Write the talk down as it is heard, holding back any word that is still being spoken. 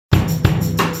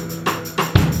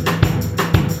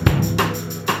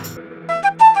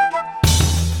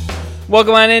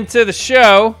Welcome on into the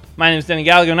show. My name is Denny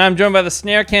Gallagher, and I'm joined by the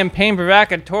Snare Campaign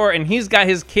Provocateur, and he's got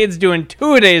his kids doing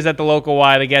two-a-days at the local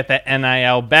Y to get that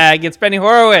NIL bag. It's Benny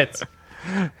Horowitz.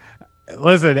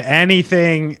 Listen,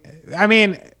 anything. I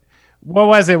mean, what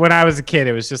was it when I was a kid?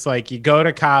 It was just like you go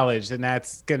to college, and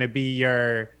that's going to be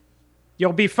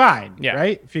you'll be fine,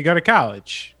 right? If you go to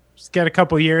college, just get a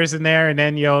couple years in there, and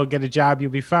then you'll get a job, you'll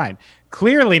be fine.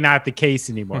 Clearly not the case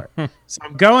anymore. So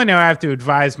I'm going to have to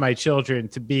advise my children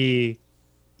to be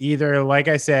either, like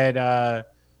I said,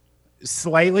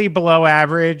 slightly below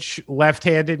average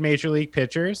left-handed major league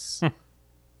pitchers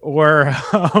or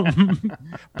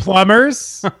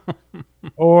plumbers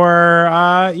or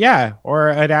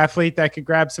an athlete that could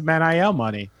grab some NIL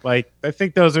money. Like, I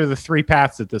think those are the three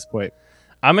paths at this point.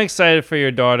 I'm excited for your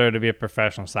daughter to be a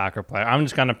professional soccer player. I'm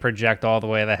just going to project all the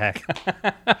way the heck.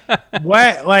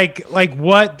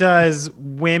 What does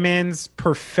women's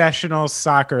professional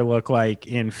soccer look like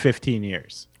in 15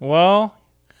 years? Well,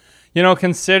 you know,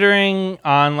 considering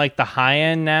on like the high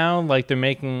end now, like they're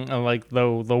making like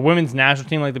the women's national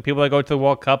team, like the people that go to the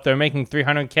World Cup, they're making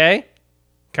 $300K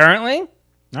currently.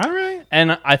 All right.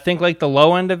 And I think like the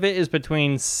low end of it is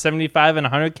between 75 and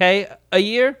 100K a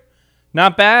year.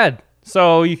 Not bad.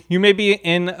 So you may be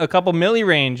in a couple milli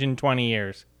range in 20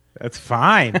 years. That's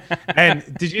fine. And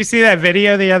did you see that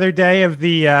video the other day of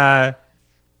the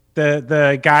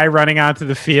guy running onto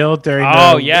the field during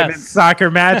the women's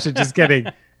soccer match and just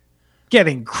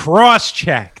getting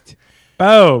cross-checked?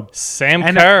 Boom. Sam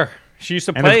Kerr. She used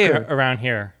to play around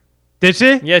here. Did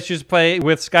she? Yeah, she used to play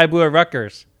with Sky Blue at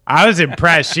Rutgers. I was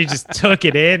impressed. She just took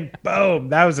it in. Boom.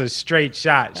 That was a straight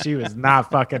shot. She was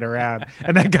not fucking around.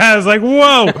 And that guy was like,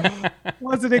 whoa.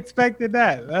 Wasn't expecting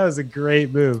that. That was a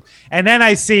great move. And then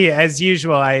I see, as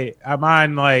usual, I'm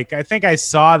on I think I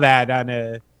saw that on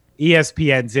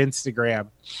ESPN's Instagram.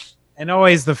 And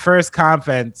always the first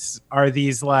comments are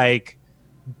these like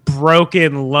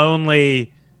broken,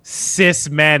 lonely, cis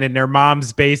men in their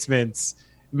mom's basements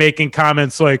making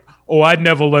comments like, oh, I'd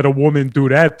never let a woman do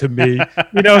that to me,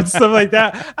 and stuff like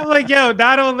that. I'm like, yo,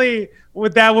 not only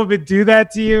would that woman do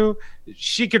that to you,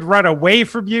 she could run away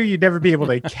from you. You'd never be able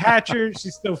to catch her.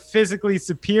 She's still physically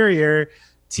superior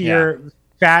to your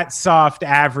fat, soft,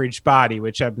 average body,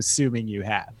 which I'm assuming you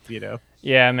have,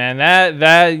 Yeah, man.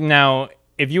 That now,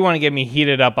 if you want to get me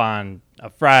heated up on a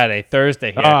Friday,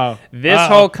 Thursday here, this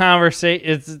whole conversation,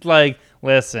 it's like,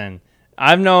 listen,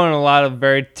 I've known a lot of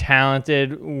very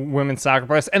talented women's soccer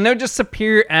players, and they're just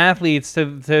superior athletes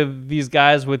to these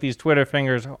guys with these Twitter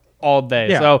fingers all day.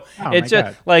 Yeah. So it's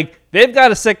just like they've got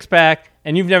a six-pack,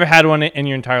 and you've never had one in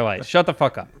your entire life. Shut the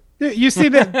fuck up. You see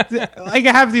that? Like,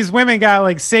 I have these women got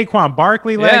like Saquon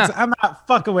Barkley legs. Yeah. I'm not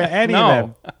fucking with any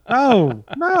of them.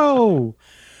 No.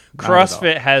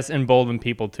 CrossFit has emboldened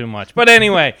people too much. But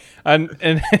anyway, and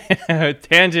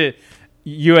Tangent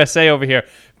USA over here.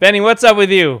 Benny, what's up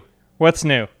with you? What's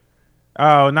new?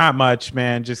 Oh, not much,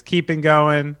 man. Just keeping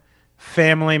going.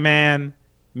 Family man,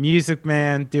 music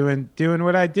man, doing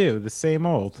what I do. The same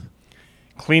old.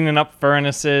 Cleaning up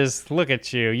furnaces. Look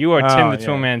at you. You are Tim the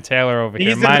Toolman Taylor over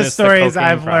here. These are the stories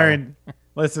I've learned.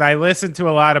 Listen, I listen to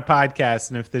a lot of podcasts,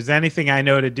 and if there's anything I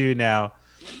know to do now,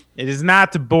 it is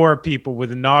not to bore people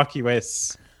with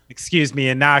innocuous,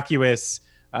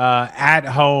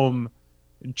 at-home,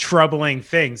 troubling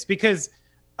things, because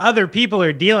other people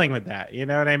are dealing with that. You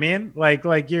know what I mean? Like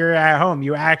you're at home.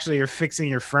 You actually are fixing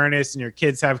your furnace and your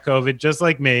kids have COVID just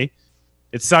like me.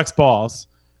 It sucks balls.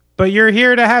 But you're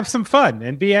here to have some fun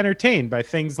and be entertained by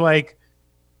things like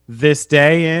this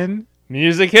day in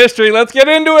music history. Let's get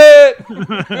into it.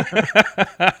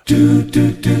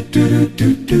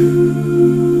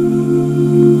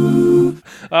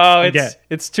 Oh,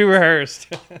 it's too rehearsed.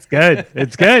 It's good.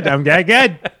 It's good. I'm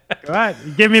good. Come on.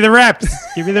 Give me the reps.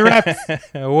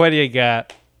 What do you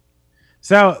got?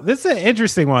 So this is an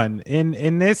interesting one.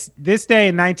 In this day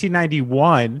in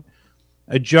 1991,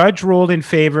 a judge ruled in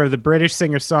favor of the British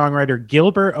singer-songwriter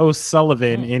Gilbert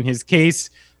O'Sullivan in his case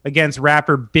against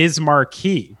rapper Biz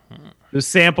Markie, who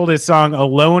sampled his song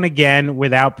Alone Again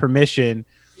without permission.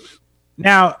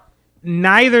 Now,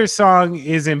 neither song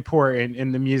is important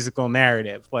in the musical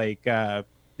narrative. Like,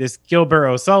 this Gilbert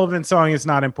O'Sullivan song is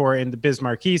not important. The Biz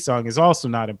Markie song is also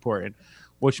not important.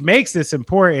 What makes this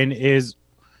important is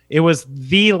it was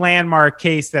the landmark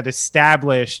case that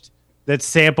established that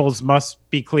samples must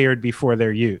be cleared before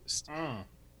they're used.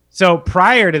 So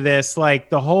prior to this, like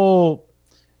the whole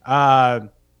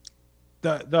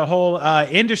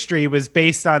industry was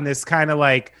based on this kind of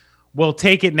like, we'll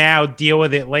take it now, deal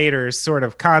with it later sort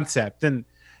of concept. And,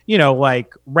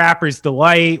 like Rapper's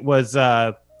Delight was,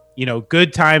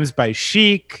 Good Times by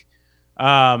Chic.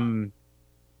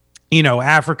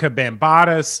 Africa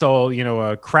Bambaataa stole,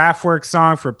 a Kraftwerk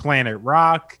song for Planet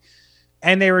Rock.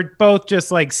 And they were both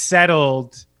just like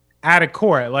settled out of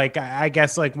court. Like, I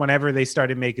guess like whenever they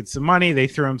started making some money, they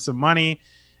threw him some money.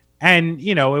 And,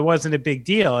 it wasn't a big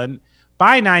deal. And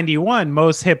by 91,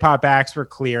 most hip hop acts were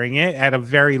clearing it at a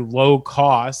very low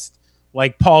cost,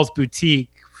 like Paul's Boutique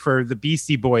for the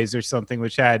Beastie Boys or something,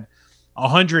 which had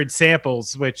 100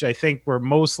 samples, which I think were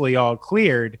mostly all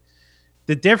cleared.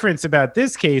 The difference about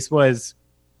this case was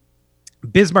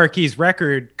Biz Marquee's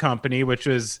record company, which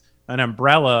was an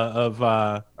umbrella of,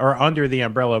 or under the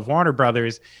umbrella of Warner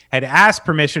Brothers, had asked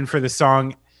permission for the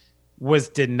song, was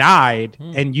denied,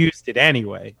 and used it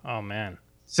anyway. Oh, man.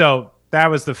 So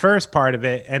that was the first part of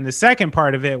it. And the second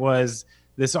part of it was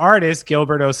this artist,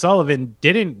 Gilbert O'Sullivan,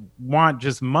 didn't want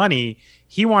just money.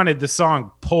 He wanted the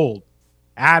song pulled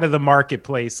out of the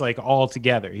marketplace, like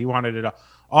altogether. He wanted it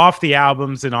off the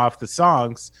albums and off the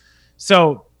songs.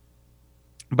 So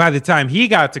by the time he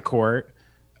got to court,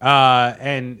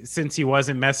 and since he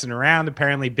wasn't messing around,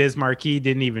 apparently Biz Marquee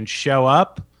didn't even show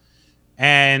up.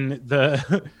 And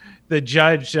the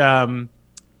judge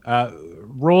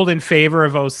ruled in favor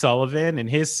of O'Sullivan, and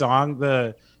his song,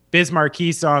 the Biz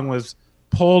Marquee song, was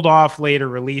pulled off later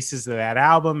releases of that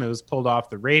album. It was pulled off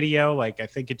the radio. Like, I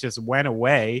think it just went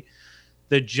away.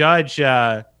 The judge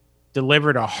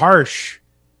delivered a harsh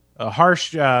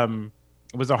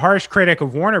critic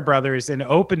of Warner Brothers and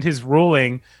opened his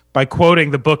ruling by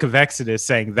quoting the Book of Exodus,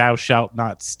 saying, "Thou shalt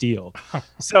not steal."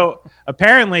 So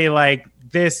apparently, like,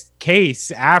 this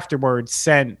case afterwards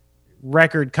sent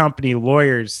record company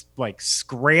lawyers like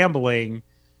scrambling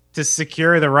to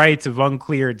secure the rights of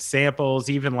uncleared samples,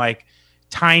 even like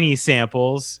tiny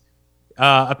samples.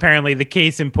 Apparently, the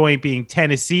case in point being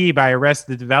Tennessee by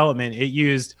Arrested Development, it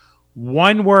used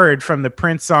one word from the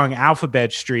Prince song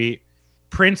Alphabet Street.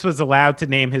 Prince was allowed to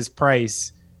name his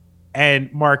price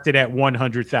and marked it at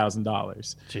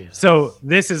 $100,000. So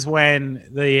this is when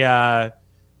the,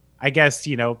 I guess,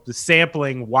 the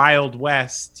sampling Wild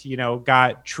West,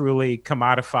 got truly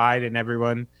commodified and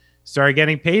everyone started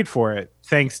getting paid for it,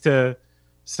 thanks to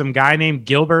some guy named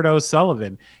Gilbert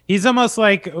O'Sullivan. He's almost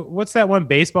like, what's that one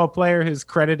baseball player who's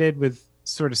credited with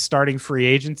sort of starting free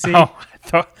agency? Oh,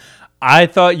 I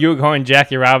thought you were going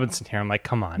Jackie Robinson here. I'm like,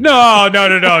 come on. No.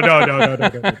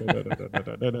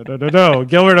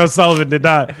 Gilbert O'Sullivan did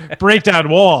not break down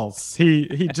walls.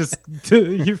 He just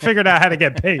he figured out how to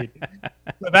get paid.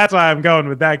 So that's why I'm going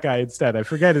with that guy instead. I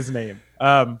forget his name.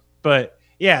 But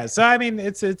yeah, so I mean,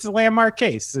 it's a landmark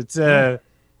case. It's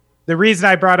the reason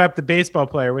I brought up the baseball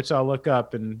player, which I'll look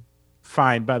up and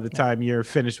find by the time you're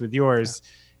finished with yours,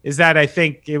 is that I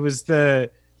think it was a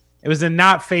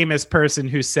not famous person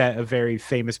who set a very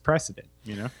famous precedent,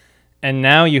 And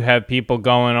now you have people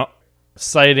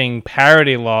citing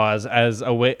parody laws as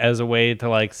a way to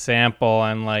like sample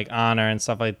and like honor and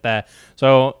stuff like that.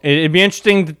 So it'd be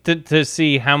interesting to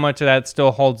see how much of that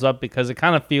still holds up, because it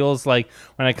kind of feels like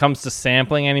when it comes to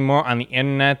sampling anymore on the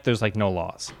internet, there's like no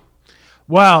laws.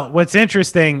 Well, what's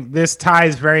interesting, this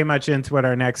ties very much into what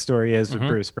our next story is with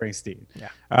Bruce Springsteen. Yeah.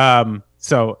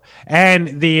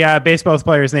 And the baseball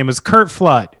player's name was Curt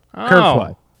Flood. Oh, Curt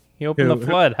Flood. He opened the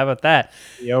flood. How about that?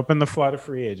 He opened the flood of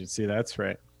free agency. That's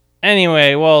right.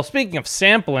 Anyway, well, speaking of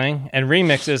sampling and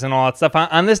remixes and all that stuff,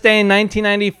 on this day in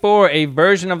 1994, a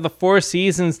version of the Four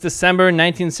Seasons December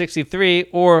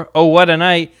 1963, or Oh What a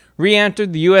Night,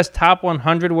 re-entered the U.S. Top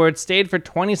 100, where it stayed for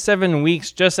 27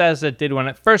 weeks, just as it did when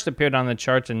it first appeared on the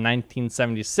charts in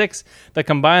 1976. The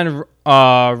combined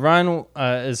run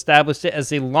established it as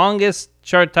the longest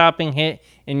chart-topping hit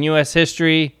in U.S.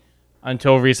 history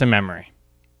until recent memory.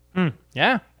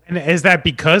 Yeah. And is that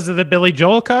because of the Billy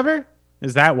Joel cover?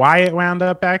 Is that why it wound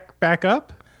up back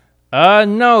up?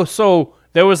 No. So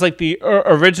there was like the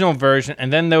original version,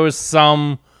 and then there was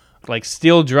some like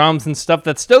steel drums and stuff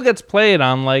that still gets played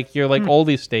on like your like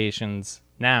oldie stations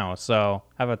now. So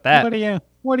how about that?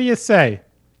 What do you say?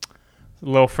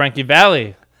 Little Frankie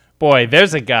Valli. Boy,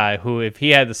 there's a guy who, if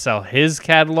he had to sell his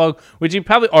catalog, which he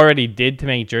probably already did to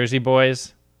make Jersey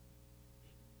Boys.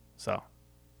 So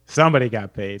somebody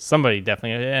got paid. Somebody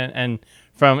definitely. And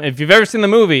from, if you've ever seen the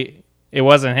movie, it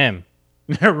wasn't him.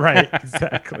 Right,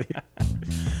 exactly.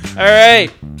 All right.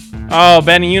 Oh,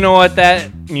 Benny, you know what that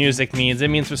music means. It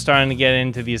means we're starting to get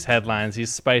into these headlines,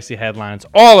 these spicy headlines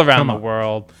all around the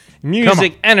world.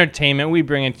 Music, entertainment, we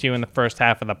bring it to you in the first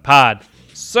half of the pod.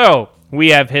 So, we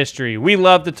have history. We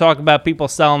love to talk about people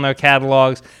selling their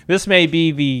catalogs. This may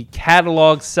be the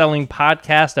catalog selling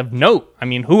podcast of note. I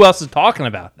mean, who else is talking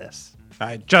about this?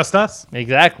 Just us.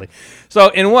 Exactly. So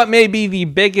in what may be the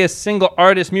biggest single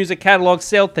artist music catalog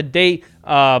sale to date,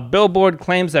 Billboard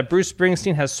claims that Bruce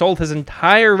Springsteen has sold his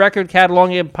entire record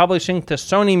catalog and publishing to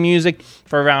Sony Music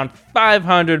for around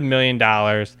 $500 million.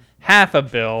 Half a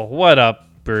bill. What up,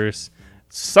 Bruce?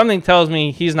 Something tells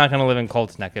me he's not going to live in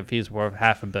Colts Neck if he's worth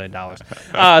 $500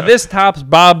 million. This tops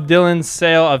Bob Dylan's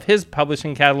sale of his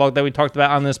publishing catalog that we talked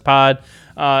about on this pod,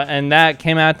 and that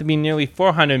came out to be nearly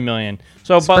 $400 million.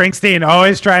 So Springsteen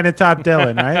always trying to top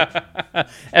Dylan, right?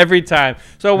 Every time.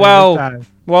 So while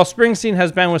Springsteen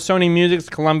has been with Sony Music's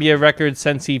Columbia Records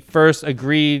since he first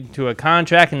agreed to a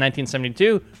contract in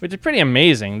 1972, which is pretty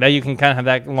amazing that you can kind of have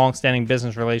that long-standing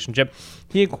business relationship,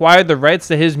 he acquired the rights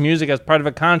to his music as part of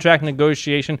a contract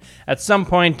negotiation at some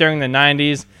point during the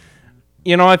 90s.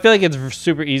 You know, I feel like it's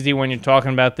super easy when you're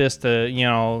talking about this to, you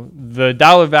know, the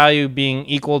dollar value being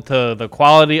equal to the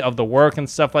quality of the work and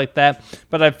stuff like that.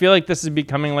 But I feel like this is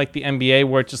becoming like the NBA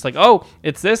where it's just like, oh,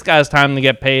 it's this guy's time to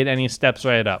get paid, and he steps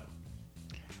right up.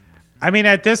 I mean,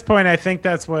 at this point, I think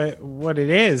that's what it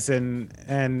is.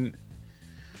 And,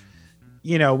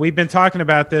 you know, we've been talking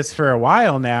about this for a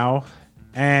while now.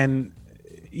 And,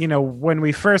 you know, when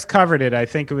we first covered it, I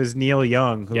think it was Neil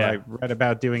Young who I read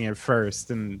about doing it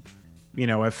first. And, you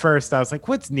know, at first I was like,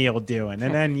 what's Neil doing?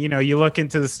 And then, you know, you look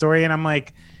into the story and I'm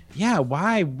like, yeah,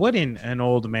 why wouldn't an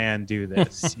old man do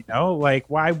this? You know, like,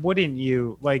 why wouldn't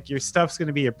you? Like, your stuff's going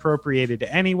to be appropriated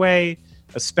anyway,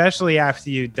 especially after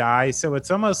you die. So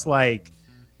it's almost like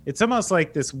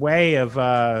this way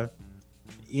of,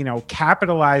 you know,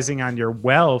 capitalizing on your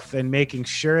wealth and making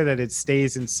sure that it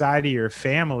stays inside of your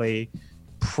family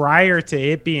prior to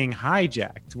it being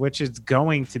hijacked, which it's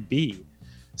going to be.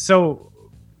 So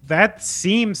that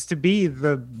seems to be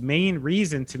the main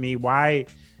reason to me why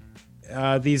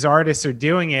these artists are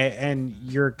doing it. And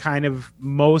you're kind of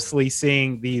mostly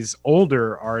seeing these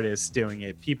older artists doing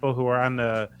it, people who are on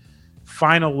the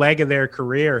final leg of their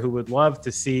career who would love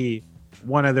to see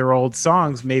one of their old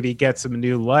songs maybe get some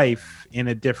new life in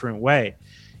a different way.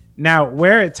 Now,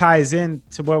 where it ties in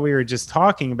to what we were just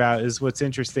talking about is what's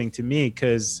interesting to me,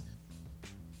 because,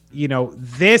 you know,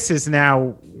 this is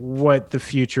now what the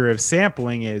future of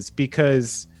sampling is,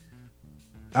 because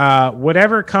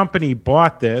whatever company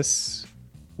bought this,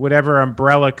 whatever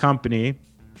umbrella company,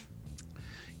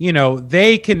 you know,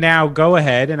 they can now go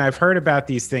ahead, and I've heard about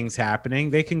these things happening,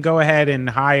 they can go ahead and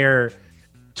hire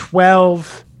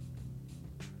 12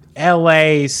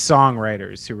 LA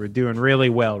songwriters who are doing really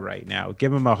well right now,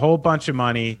 give them a whole bunch of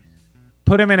money,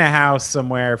 put them in a house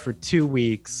somewhere for 2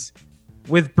 weeks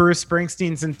with Bruce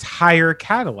Springsteen's entire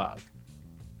catalog,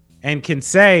 and can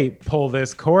say, pull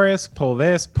this chorus, pull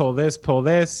this, pull this, pull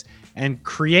this, and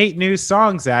create new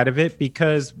songs out of it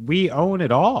because we own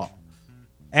it all.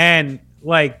 And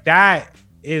like, that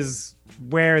is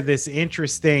where this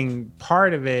interesting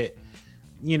part of it,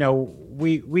 you know,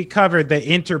 we covered the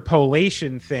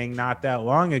interpolation thing not that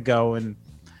long ago, and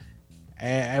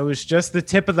it was just the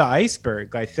tip of the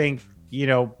iceberg. I think, you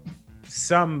know,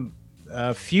 some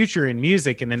future in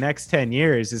music in the next 10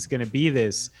 years is going to be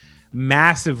this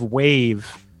massive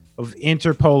wave of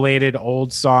interpolated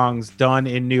old songs done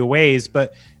in new ways,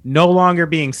 but no longer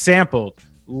being sampled,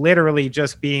 literally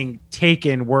just being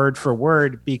taken word for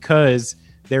word because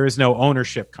there is no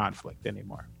ownership conflict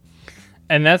anymore.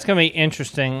 And that's going to be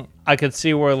interesting. I could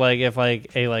see where, like, if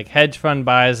like a hedge fund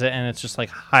buys it and it's just like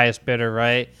highest bidder,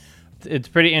 right? It's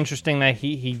pretty interesting that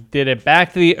he did it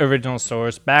back to the original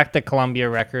source, back to Columbia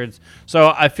Records.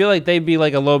 So I feel like they'd be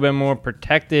like a little bit more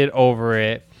protected over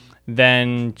it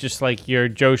than just like your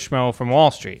Joe Schmo from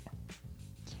Wall Street.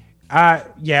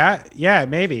 Yeah,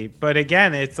 maybe. But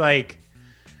again, it's like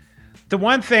the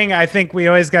one thing I think we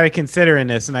always got to consider in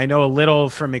this, and I know a little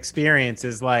from experience,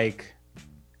 is like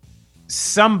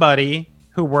somebody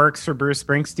who works for Bruce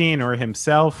Springsteen or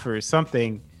himself or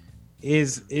something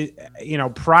is, you know,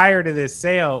 prior to this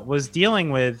sale was dealing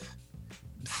with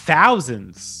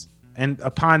thousands and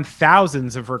upon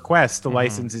thousands of requests to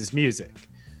license his music,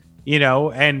 you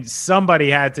know, and somebody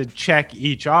had to check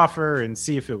each offer and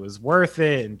see if it was worth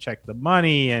it and check the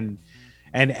money. And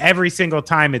every single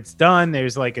time it's done,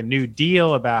 there's like a new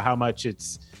deal about how much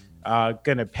it's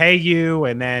going to pay you.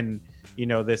 And then, you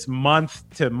know, this month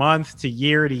to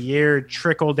year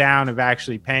trickle down of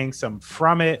actually paying some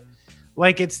from it.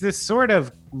 Like, it's this sort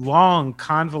of long,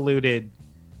 convoluted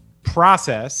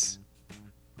process,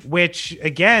 which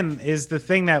again is the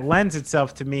thing that lends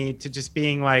itself to me to just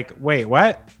being like, wait,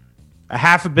 what?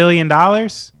 $500 million?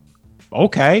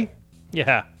 Okay.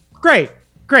 Yeah. Great.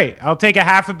 I'll take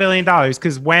 $500 million,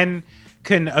 because when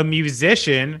can a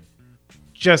musician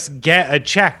just get a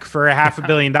check for $500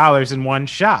 million in one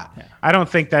shot. Yeah. I don't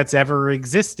think that's ever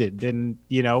existed in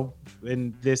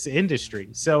this industry.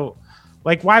 So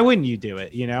like, why wouldn't you do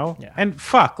it? Yeah. And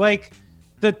fuck, like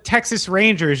the Texas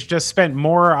Rangers just spent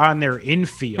more on their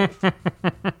infield,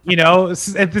 and this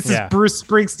is Bruce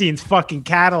Springsteen's fucking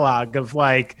catalog of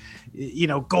like,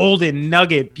 golden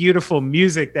nugget, beautiful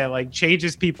music that like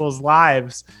changes people's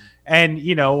lives. And,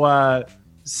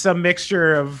 some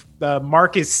mixture of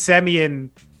Marcus Semien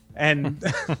and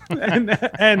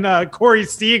Corey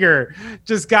Seager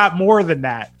just got more than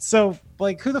that. So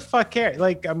like, who the fuck cares?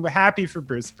 Like, I'm happy for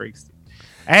Bruce Springsteen,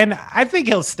 and I think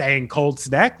he'll stay in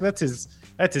Colts Neck. That's his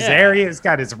area. He's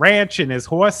got his ranch and his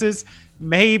horses.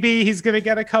 Maybe he's gonna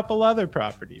get a couple other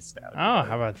properties now. Oh,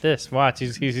 how about this? Watch,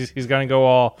 he's gonna go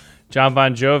all John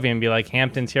Bon Jovi and be like,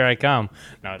 "Hamptons, here I come."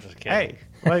 No, just kidding. Hey.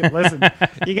 Like, listen,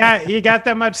 you got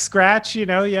that much scratch, you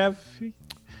go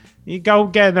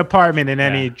get an apartment in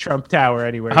any Trump Tower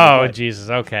anywhere. Oh, Jesus.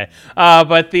 Okay.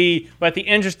 But the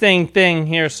interesting thing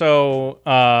here, so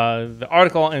the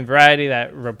article in Variety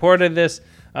that reported this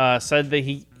said that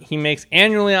he makes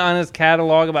annually on his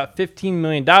catalog about $15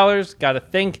 million. Got to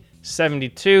think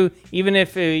 72, even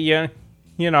if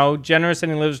generous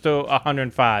and he lives to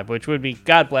 105, which would be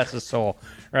God bless his soul,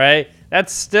 right?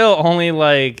 That's still only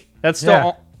like. That's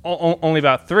still only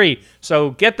about 3. So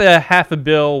get the $500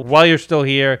 million while you're still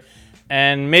here,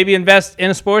 and maybe invest in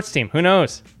a sports team. Who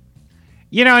knows?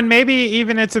 And maybe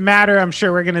even it's a matter. I'm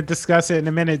sure we're going to discuss it in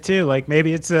a minute too. Like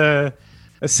maybe it's a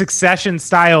Succession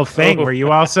style thing where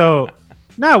you also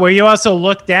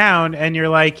look down and you're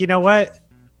like, you know what?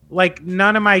 Like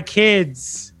none of my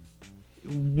kids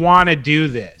want to do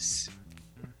this.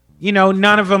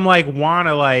 None of them like want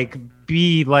to like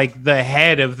be like the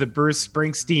head of the Bruce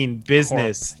Springsteen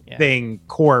business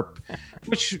corp,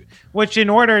 which in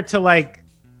order to like,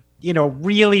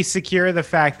 really secure the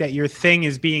fact that your thing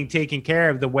is being taken care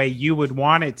of the way you would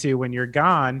want it to when you're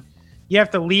gone, you have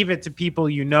to leave it to people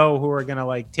who are going to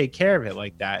like take care of it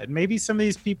like that. And maybe some of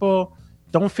these people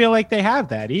don't feel like they have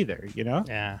that either,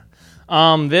 Yeah.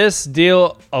 This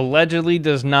deal allegedly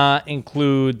does not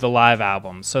include the live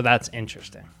album, so that's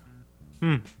interesting.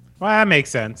 Well, that makes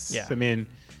sense. Yeah. I mean,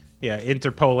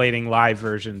 interpolating live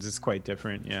versions is quite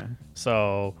different. Yeah.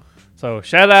 So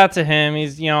shout out to him.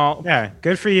 He's,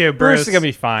 good for you, Bruce is going to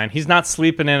be fine. He's not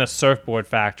sleeping in a surfboard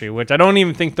factory, which I don't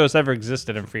even think those ever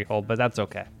existed in Freehold, but that's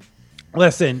okay.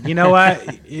 Listen, you know what?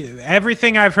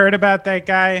 Everything I've heard about that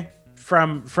guy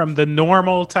from the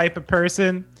normal type of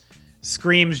person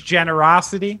screams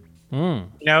generosity.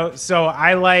 So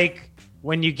I like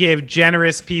when you give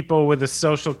generous people with a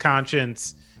social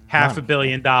conscience $500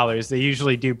 million. They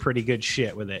usually do pretty good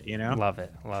shit with it, Love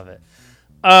it.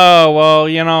 Oh,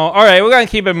 well, all right, we're going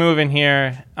to keep it moving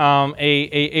here.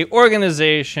 A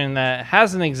organization that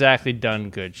hasn't exactly done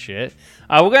good shit.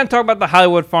 We're going to talk about the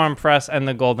Hollywood Foreign Press and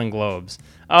the Golden Globes.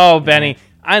 Oh, Benny,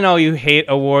 I know you hate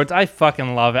awards. I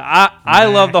fucking love it. I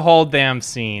love the whole damn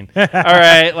scene. All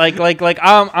right, like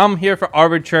I'm here for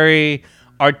arbitrary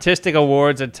artistic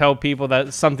awards that tell people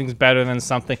that something's better than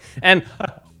something. And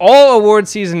all award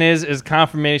season is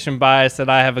confirmation bias that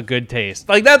I have a good taste.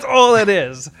 Like, that's all it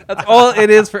is. That's all it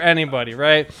is for anybody,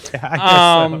 right? Yeah,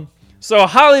 I guess so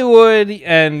Hollywood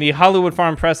and the Hollywood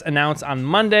Foreign Press announced on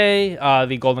Monday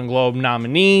the Golden Globe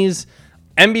nominees.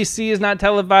 NBC is not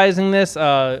televising this.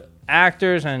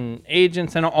 Actors and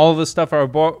agents and all this stuff are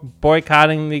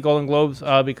boycotting the Golden Globes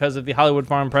because of the Hollywood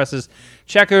Foreign Press's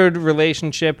checkered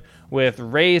relationship with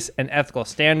race and ethical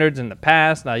standards in the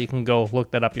past. Now, you can go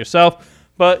look that up yourself.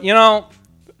 But,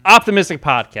 optimistic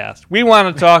podcast. We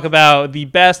want to talk about the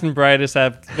best and brightest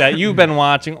that you've been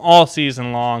watching all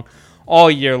season long,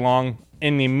 all year long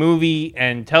in the movie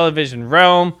and television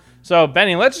realm. So,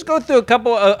 Benny, let's just go through a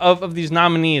couple of these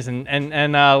nominees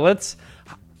and let's...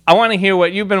 I want to hear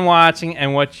what you've been watching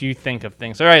and what you think of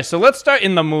things. All right, so let's start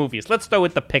in the movies. Let's start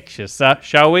with the pictures,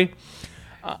 shall we?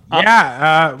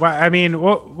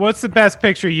 What's the best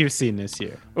picture you've seen this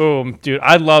year? Oh, dude,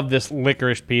 I love this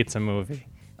Licorice Pizza movie.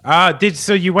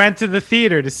 So you went to the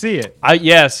theater to see it?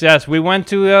 Yes. We went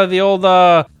to the old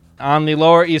on the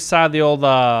Lower East Side, the old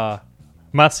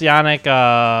Messianic,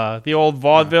 the old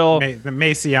vaudeville,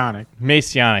 the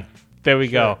Messianic. There we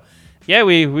go. Yeah,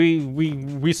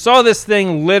 we saw this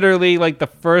thing literally like the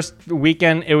first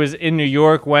weekend it was in New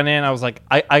York. Went in, I was like,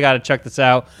 I gotta check this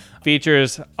out.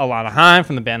 Features Alana Haim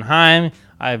from the band Haim.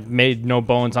 I've made no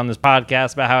bones on this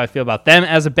podcast about how I feel about them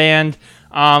as a band.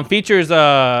 Features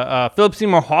Philip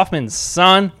Seymour Hoffman's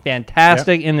son,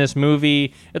 fantastic in this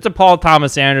movie. It's a Paul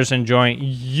Thomas Anderson joint.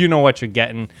 You know what you're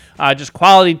getting. Just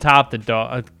quality top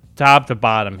to top to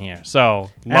bottom here.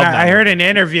 So I heard an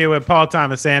interview with Paul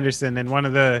Thomas Anderson, and one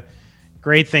of the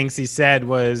great things he said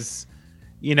was,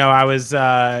 I was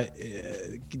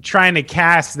trying to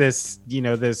cast this,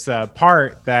 this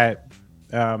part that,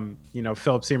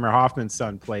 Philip Seymour Hoffman's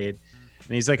son played.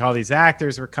 And he's like, all these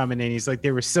actors were coming in. He's like,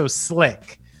 they were so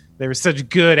slick. They were such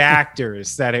good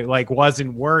actors that it like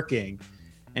wasn't working.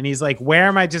 And he's like, where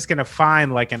am I just going to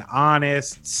find like an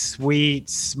honest, sweet,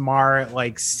 smart,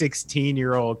 like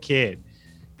 16-year-old kid?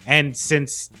 And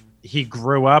since he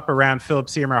grew up around Philip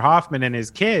Seymour Hoffman and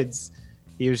his kids,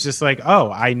 he was just like,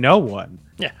 oh, I know one.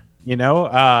 Yeah.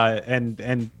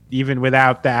 And even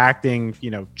without the acting,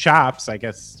 chops, I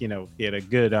guess, he had a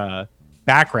good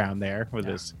background there with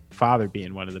his father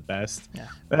being one of the best. Yeah.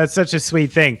 But that's such a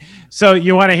sweet thing. So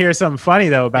you want to hear something funny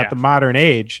though about the modern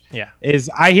age? Yeah. Is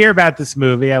I hear about this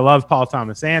movie. I love Paul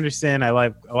Thomas Anderson. I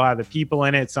like a lot of the people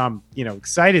in it. So I'm,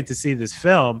 excited to see this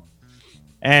film.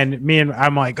 And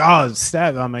I'm like, oh,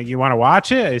 Steph, I'm like, you want to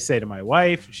watch it? I say to my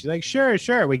wife. She's like,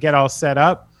 sure. We get all set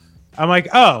up. I'm like,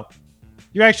 oh,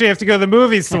 you actually have to go to the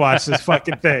movies to watch this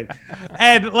fucking thing.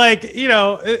 And like,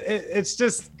 it's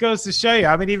just goes to show you.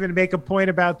 I'm going to even make a point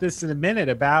about this in a minute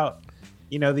about,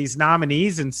 these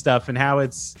nominees and stuff and how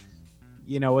it's,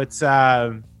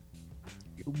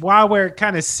 while we're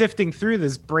kind of sifting through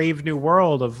this brave new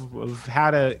world of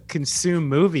how to consume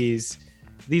movies,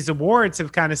 these awards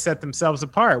have kind of set themselves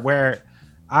apart where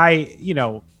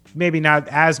maybe not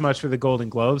as much for the Golden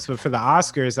Globes, but for the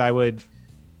Oscars, I would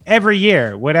every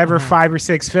year, whatever 5 or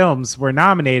 6 films were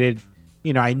nominated,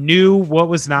 I knew what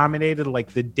was nominated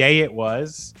like the day it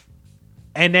was.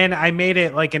 And then I made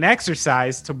it like an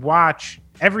exercise to watch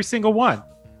every single one,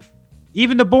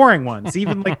 even the boring ones,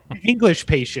 even like English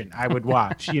Patient, I would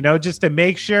watch, just to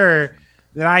make sure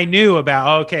that I knew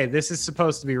about, okay, this is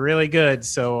supposed to be really good,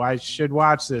 so I should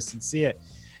watch this and see it.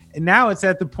 And now it's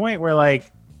at the point where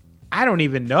like, I don't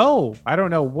even know. I don't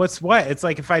know what's what. It's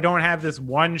like if I don't have this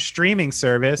one streaming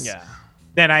service,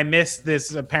 then I miss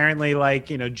this apparently like,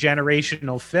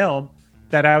 generational film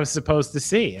that I was supposed to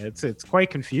see. It's quite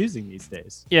confusing these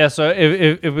days. Yeah, so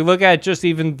if we look at just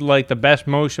even like the best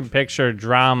motion picture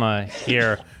drama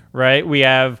here, right? We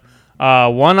have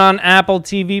one on Apple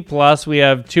TV Plus, we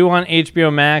have 2 on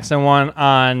HBO Max, and 1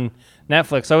 on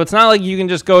Netflix. So it's not like you can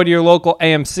just go to your local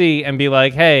AMC and be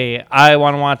like, hey, I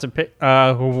want to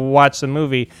watch the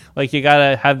movie. Like, you got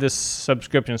to have this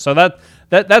subscription. So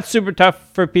that's super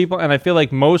tough for people, and I feel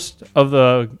like most of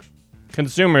the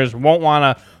consumers won't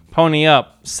want to pony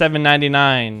up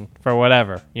 $7.99 for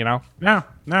whatever, No,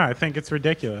 I think it's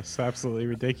ridiculous. Absolutely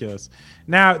ridiculous.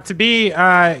 Now, to be,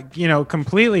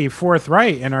 completely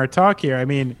forthright in our talk here, I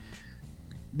mean,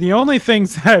 the only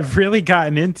things that I've really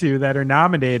gotten into that are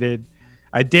nominated,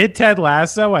 I did Ted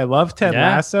Lasso. I love Ted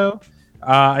Lasso.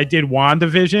 I did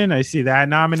WandaVision. I see that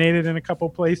nominated in a couple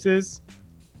places.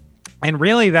 And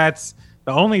really, that's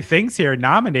the only things here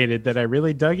nominated that I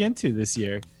really dug into this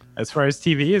year as far as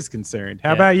TV is concerned.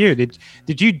 How about you?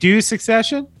 Did you do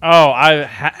Succession? Oh,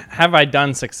 have I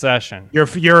done Succession?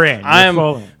 You're in.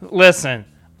 Listen,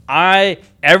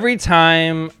 every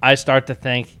time I start to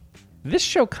think, this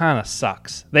show kind of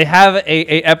sucks. They have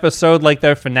a episode like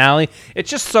their finale. It's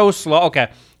just so slow. Okay,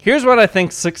 here's what I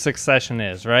think Succession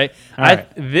is, right?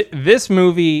 This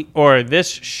movie or this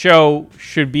show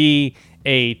should be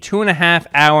a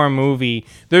 2.5-hour movie.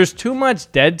 There's too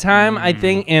much dead time, I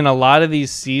think, in a lot of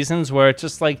these seasons where it's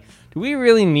just like, do we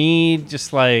really need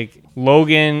just like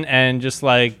Logan and just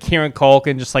like Kieran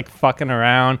Culkin just like fucking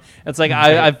around? It's like,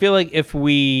 I feel like if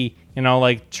we...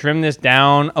 like trim this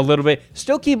down a little bit,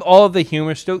 still keep all of the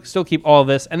humor, still keep all of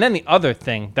this. And then the other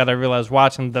thing that I realized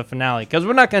watching the finale, because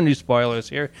we're not going to do spoilers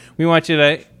here. We want you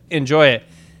to enjoy it.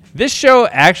 This show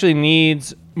actually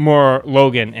needs more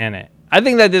Logan in it. I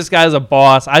think that this guy's a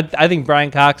boss. I think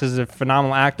Brian Cox is a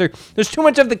phenomenal actor. There's too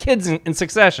much of the kids in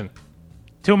Succession.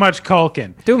 Too much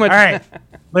Culkin. Too much. All right.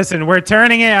 Listen, we're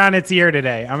turning it on its ear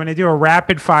today. I'm going to do a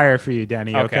rapid fire for you,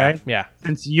 Denny, okay? Yeah.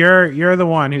 Since you're the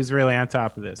one who's really on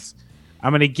top of this.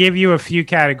 I'm going to give you a few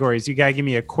categories. You got to give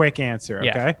me a quick answer,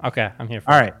 okay? Yeah. Okay, I'm here for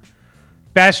it. All right.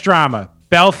 Best drama,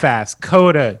 Belfast,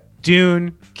 Coda,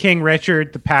 Dune, King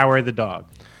Richard, The Power of the Dog.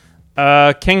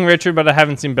 King Richard, but I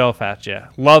haven't seen Belfast yet.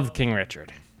 Love King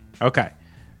Richard. Okay.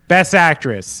 Best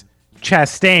actress,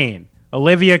 Chastain,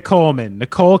 Olivia Colman,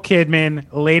 Nicole Kidman,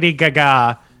 Lady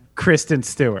Gaga, Kristen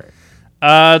Stewart.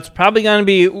 It's probably going to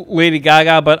be Lady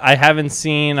Gaga, but I haven't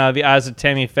seen The Eyes of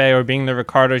Tammy Faye or Being the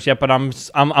Ricardos yet. But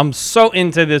I'm so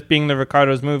into this Being the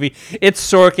Ricardos movie. It's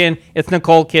Sorkin, it's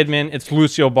Nicole Kidman, it's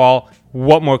Lucille Ball.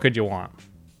 What more could you want?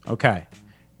 Okay.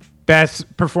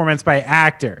 Best performance by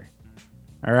actor.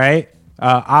 All right.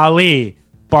 Ali,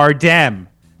 Bardem,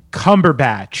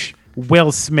 Cumberbatch,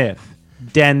 Will Smith,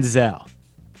 Denzel.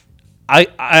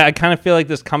 I kind of feel like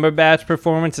this Cumberbatch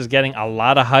performance is getting a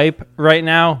lot of hype right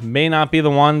now. May not be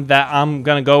the one that I'm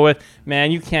going to go with.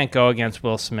 Man, you can't go against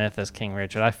Will Smith as King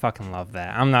Richard. I fucking love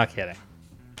that. I'm not kidding.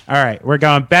 All right, we're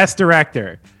going Best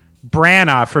Director.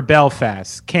 Branagh for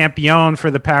Belfast. Campion for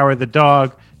The Power of the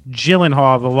Dog.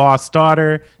 Gyllenhaal, The Lost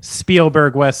Daughter.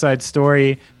 Spielberg, West Side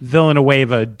Story.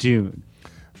 Villanueva, Dune.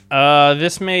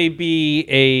 This may be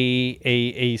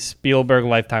a Spielberg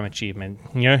Lifetime Achievement.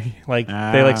 You know, like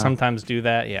they like sometimes do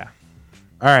that. Yeah.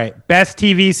 All right. Best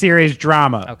TV series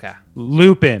drama. Okay.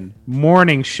 Lupin,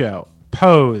 Morning Show,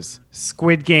 Pose,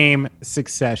 Squid Game,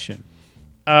 Succession.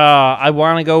 I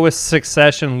want to go with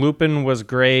Succession. Lupin was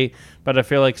great, but I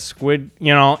feel like Squid,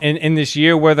 you know, in this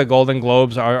year where the Golden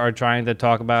Globes are trying to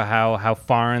talk about how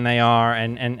foreign they are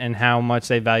and how much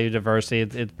they value diversity,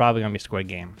 it's probably going to be Squid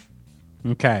Game.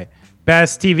 Okay.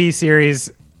 Best TV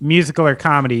series, musical or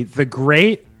comedy. The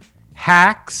Great,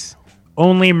 Hacks,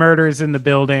 Only Murders in the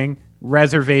Building,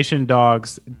 Reservation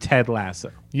Dogs, Ted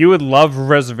Lasso. You would love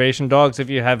Reservation Dogs if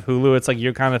you have Hulu. It's like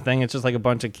your kind of thing. It's just like a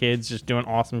bunch of kids just doing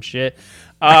awesome shit.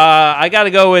 I got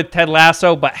to go with Ted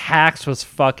Lasso, but Hacks was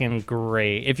fucking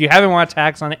great. If you haven't watched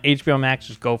Hacks on HBO Max,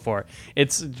 just go for it.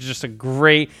 It's just a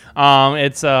great.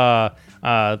 It's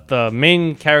the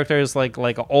main character is like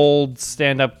an old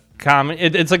stand-up comedy.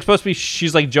 It's like supposed to be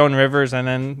she's like Joan Rivers and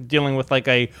then dealing with like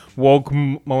a woke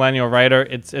millennial writer.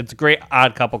 It's a great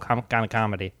odd couple kind of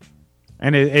comedy.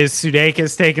 And is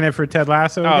Sudeikis taking it for Ted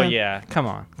Lasso again? Oh yeah, come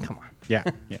on. Yeah.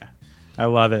 I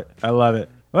love it. Well,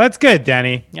 that's good,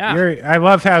 Denny. Yeah. I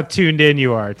love how tuned in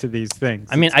you are to these things.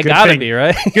 I mean, I gotta be,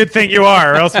 right? Good thing you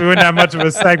are, or else we wouldn't have much of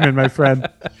a segment, my friend.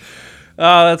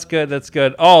 Oh, that's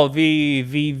good. Oh,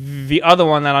 the other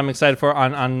one that I'm excited for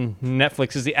on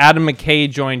Netflix is the Adam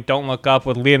McKay joint, Don't Look Up,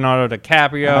 with Leonardo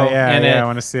DiCaprio. I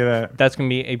want to see that. That's going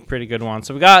to be a pretty good one.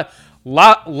 So we got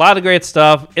lot of great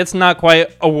stuff. It's not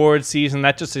quite award season.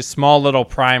 That's just a small little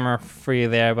primer for you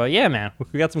there. But yeah, man,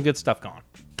 we got some good stuff going.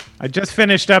 I just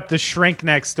finished up The Shrink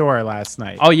Next Door last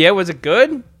night. Oh, yeah? Was it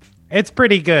good? It's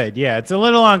pretty good. Yeah, it's a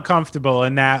little uncomfortable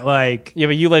in that, like... Yeah,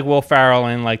 but you like Will Ferrell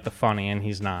and like the funny, and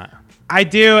he's not. I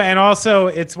do, and also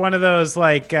it's one of those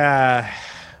like the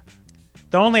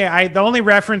only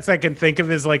reference I can think of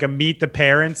is like a Meet the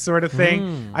Parents sort of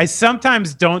thing. I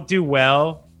sometimes don't do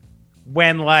well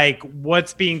when like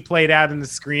what's being played out in the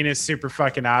screen is super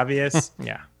fucking obvious.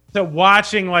 Yeah. So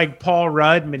watching like Paul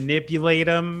Rudd manipulate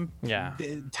him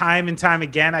time and time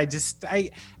again, I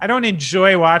don't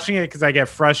enjoy watching it because I get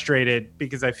frustrated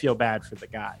because I feel bad for the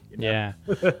guy. You know? Yeah.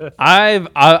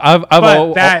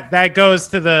 That goes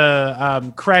to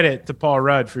the credit to Paul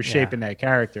Rudd for shaping that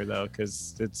character though,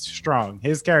 because it's strong.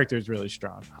 His character is really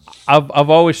strong. I've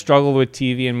always struggled with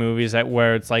TV and movies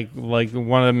where it's like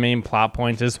one of the main plot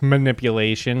points is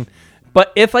manipulation.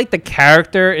 But if like the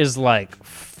character is like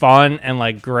fun and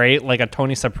like great, like a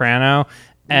Tony Soprano,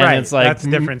 and it's like that's a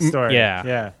different story.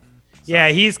 Yeah.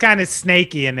 He's kind of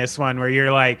snaky in this one, where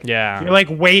you're like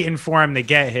waiting for him to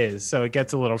get his, so it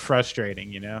gets a little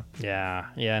frustrating, you know. Yeah.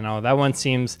 No, that one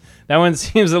seems a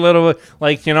little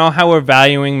like, you know how we're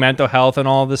valuing mental health and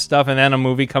all this stuff, and then a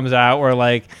movie comes out where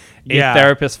like a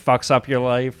therapist fucks up your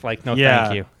life. Like, no,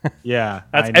 thank you. Yeah,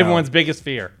 that's everyone's biggest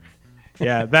fear.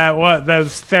 Yeah,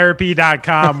 those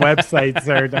therapy.com websites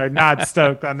are not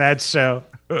stoked on that show.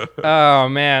 Oh,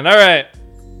 man. All right.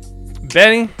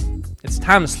 Benny, it's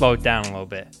time to slow it down a little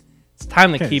bit. It's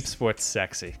time to keep sports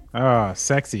sexy. Oh,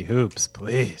 sexy hoops,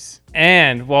 please.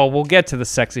 And, well, we'll get to the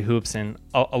sexy hoops in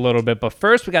a little bit. But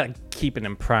first, we got to keep it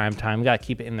in prime time. We got to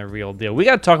keep it in the real deal. We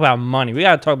got to talk about money. We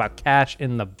got to talk about cash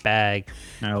in the bag.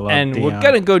 I love And Deion. we're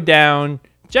going to go down.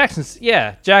 Jackson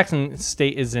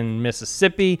State is in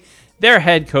Mississippi. Their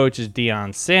head coach is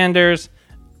Deion Sanders,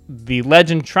 the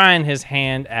legend trying his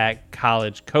hand at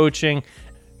college coaching.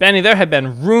 Benny, there have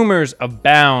been rumors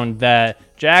abound that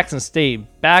Jackson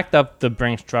State backed up the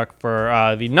Brinks truck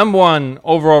for the number one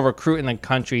overall recruit in the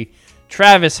country,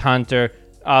 Travis Hunter.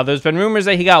 There's been rumors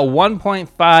that he got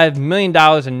 $1.5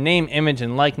 million in name, image,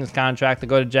 and likeness contract to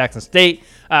go to Jackson State.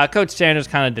 Coach Sanders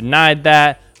kind of denied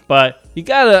that, but you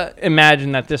got to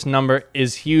imagine that this number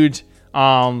is huge.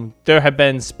 There have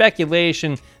been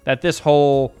speculation that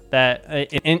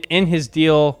in his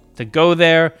deal to go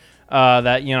there,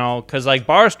 that, you know, because like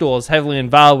Barstool is heavily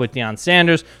involved with Deion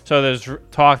Sanders, so there's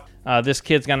talk this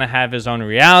kid's gonna have his own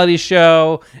reality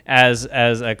show as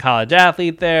a college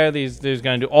athlete there. There's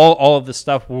gonna do all of the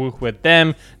stuff with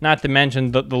them, not to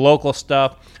mention the local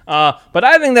stuff. But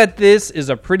I think that this is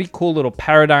a pretty cool little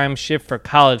paradigm shift for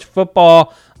college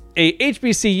football. a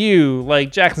HBCU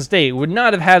like Jackson State would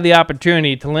not have had the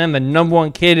opportunity to land the number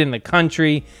one kid in the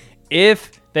country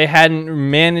if they hadn't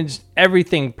managed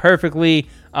everything perfectly,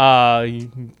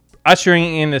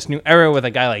 ushering in this new era with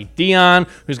a guy like Deion,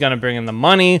 who's going to bring in the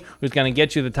money, who's going to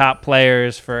get you the top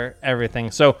players for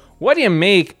everything. So what do you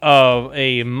make of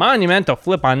a monumental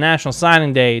flip on National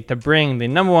Signing Day to bring the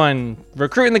number one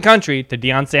recruit in the country to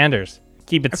Deion Sanders?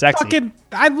 Keep it sexy.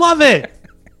 I love it.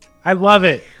 I love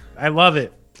it. I love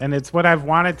it. And it's what I've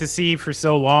wanted to see for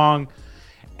so long.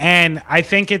 And I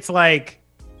think it's like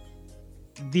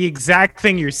the exact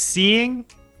thing you're seeing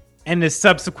and the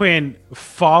subsequent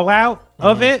fallout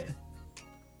of it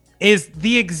is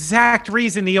the exact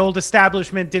reason the old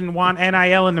establishment didn't want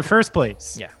NIL in the first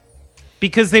place. Yeah.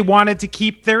 Because they wanted to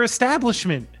keep their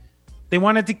establishment. They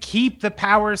wanted to keep the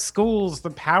power schools,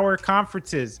 the power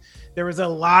conferences. There was a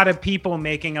lot of people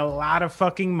making a lot of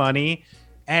fucking money.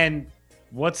 And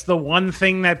what's the one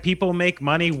thing that people make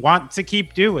money want to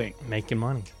keep doing? Making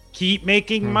money. Keep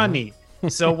making money.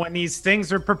 So when these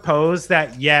things are proposed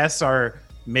that, yes, are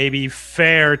maybe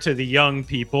fair to the young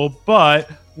people, but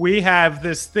we have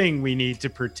this thing we need to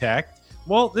protect.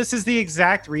 Well, this is the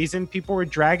exact reason people were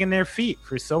dragging their feet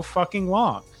for so fucking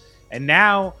long. And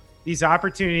now these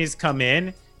opportunities come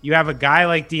in. You have a guy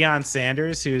like Deion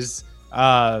Sanders, who's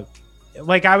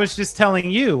like I was just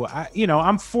telling you,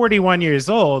 I'm 41 years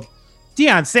old.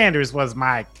 Deion Sanders was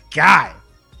my guy.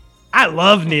 I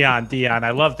love Neon Deion.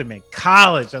 I loved him in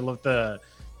college. I loved the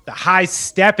high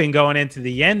stepping going into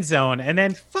the end zone. And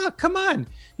then, come on.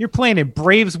 You're playing in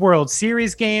Braves World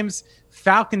Series games,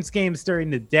 Falcons games during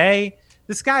the day.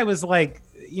 This guy was like,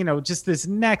 just this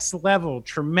next level,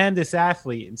 tremendous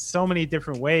athlete in so many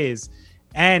different ways.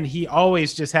 And he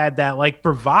always just had that like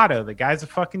bravado. The guy's a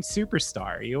fucking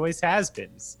superstar. He always has been.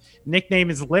 His nickname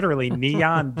is literally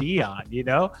Neon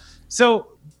Deion,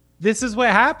 So this is what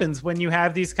happens when you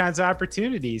have these kinds of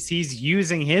opportunities. He's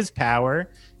using his power,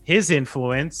 his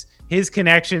influence, his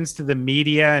connections to the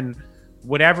media and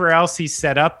whatever else he's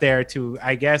set up there to,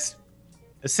 I guess,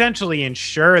 essentially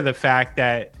ensure the fact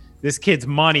that this kid's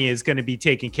money is going to be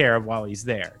taken care of while he's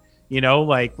there.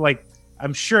 Like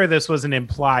I'm sure this was an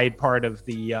implied part of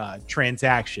the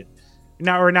transaction.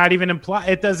 Not even implied.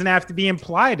 It doesn't have to be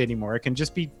implied anymore. It can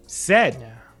just be said.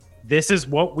 Yeah. This is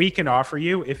what we can offer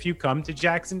you if you come to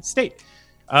Jackson State.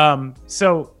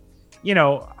 So,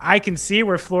 I can see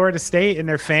where Florida State and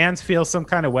their fans feel some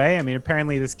kind of way. I mean,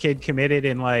 apparently this kid committed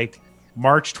in like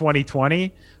March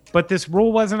 2020, but this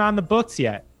rule wasn't on the books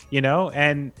yet,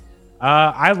 and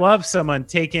I love someone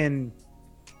taking.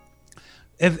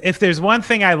 If there's one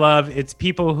thing I love, it's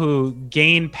people who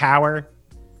gain power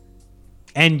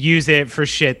and use it for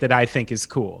shit that I think is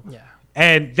cool. Yeah.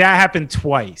 And that happened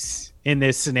twice in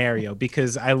this scenario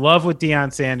because I love what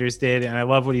Deion Sanders did and I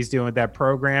love what he's doing with that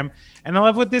program. And I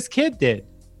love what this kid did.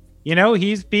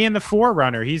 He's being the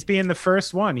forerunner. He's being the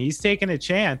first one. He's taking a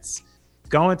chance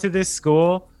going to this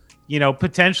school,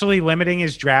 potentially limiting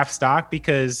his draft stock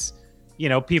because,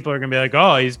 people are going to be like,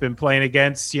 oh, he's been playing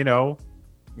against,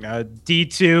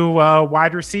 D2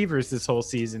 wide receivers this whole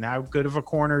season. How good of a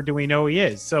corner do we know he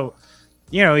is? So,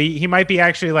 he might be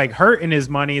actually like hurting his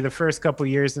money the first couple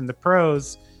years in the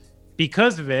pros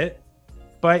because of it,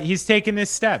 but he's taking this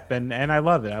step and I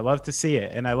love it. I love to see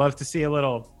it. And I love to see a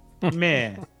little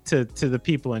meh to the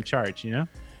people in charge,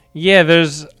 Yeah,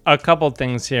 there's a couple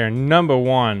things here. Number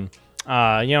one,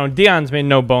 Deion's made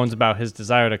no bones about his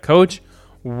desire to coach.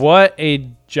 What a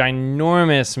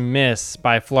ginormous miss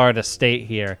by Florida State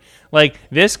here. Like,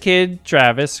 this kid,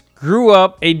 Travis, grew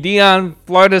up a Deion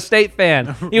Florida State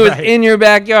fan. He was in your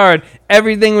backyard.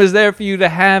 Everything was there for you to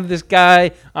have this guy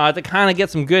to kind of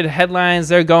get some good headlines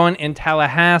there going in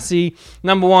Tallahassee.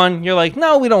 Number one, you're like,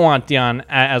 no, we don't want Deion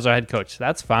as our head coach.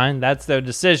 That's fine. That's their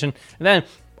decision. And then,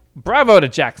 bravo to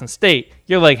Jackson State.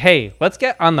 You're like, hey, let's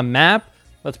get on the map.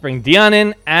 Let's bring Deion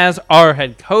in as our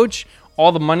head coach.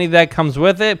 All the money that comes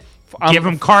with it. Give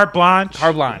him carte blanche.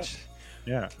 Carte blanche.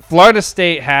 Yeah. Florida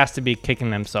State has to be kicking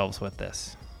themselves with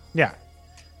this. Yeah.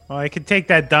 Well, I could take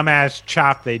that dumbass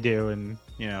chop they do and,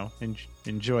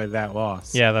 enjoy that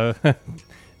loss. Yeah,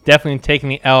 definitely taking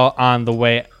the L on the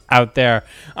way out there.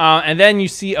 And then you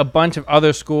see a bunch of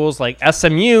other schools like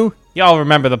SMU. Y'all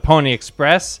remember the Pony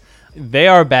Express. They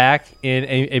are back in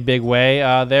a big way.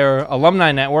 Their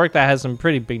alumni network that has some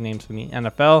pretty big names from the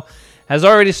NFL has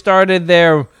already started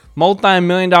their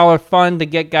multi-million-dollar fund to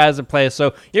get guys to play.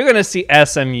 So you're going to see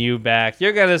SMU back.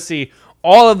 You're going to see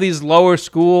all of these lower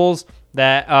schools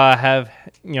that have,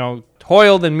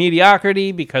 toiled in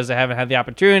mediocrity because they haven't had the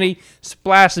opportunity,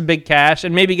 splash the big cash,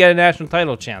 and maybe get a national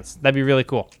title chance. That'd be really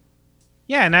cool.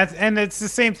 Yeah, and it's the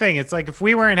same thing. It's like if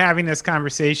we weren't having this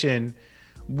conversation,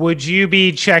 would you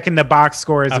be checking the box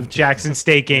scores of Jackson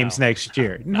State games next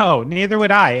year? No, neither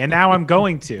would I. And now I'm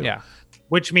going to. Yeah.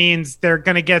 Which means they're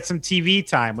going to get some TV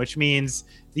time, which means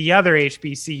the other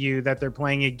HBCU that they're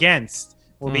playing against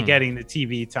will be getting the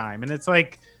TV time. And it's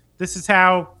like, this is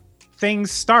how things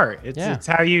start. It's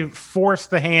how you force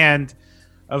the hand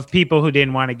of people who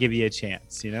didn't want to give you a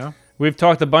chance, you know? We've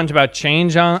talked a bunch about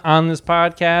change on this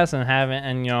podcast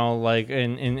and you know, like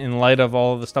in light of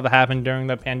all of the stuff that happened during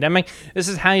the pandemic, this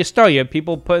is how you start. You have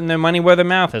people putting their money where their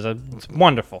mouth is. It's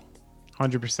wonderful.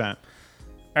 100%.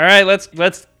 All right, let's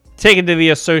take it to the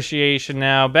association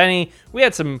now. Benny, we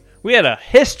had a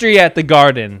history at the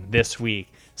Garden this week.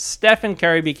 Stephen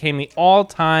Curry became the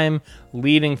all-time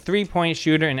leading three-point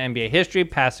shooter in NBA history,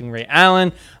 passing Ray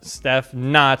Allen. Steph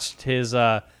notched his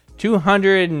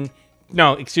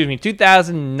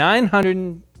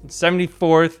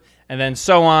 2,974th, and then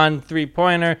so on,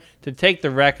 three-pointer to take the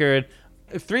record.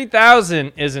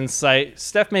 3,000 is in sight.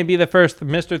 Steph may be the first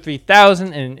Mr.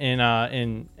 3,000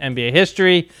 in NBA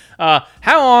history. How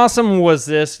awesome was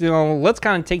this? You know, let's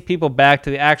kind of take people back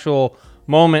to the actual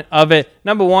moment of it.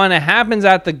 Number one, it happens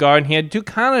at the Garden. He had two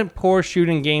kind of poor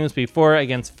shooting games before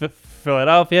against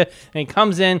Philadelphia, and he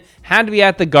comes in, had to be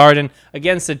at the Garden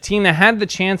against a team that had the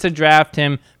chance to draft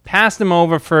him, passed him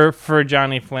over for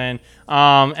Johnny Flynn,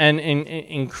 and an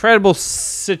incredible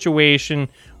situation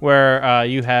where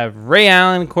you have Ray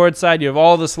Allen courtside, you have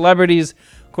all the celebrities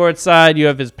courtside, you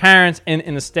have his parents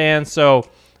in the stands, so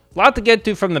a lot to get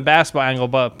to from the basketball angle,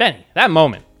 but Benny, that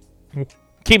moment,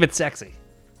 keep it sexy.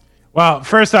 Well,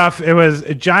 first off, it was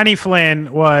Johnny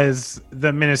Flynn was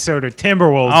the Minnesota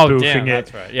Timberwolves boofing it.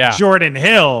 That's right. Yeah. Jordan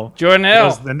Hill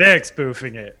was the Knicks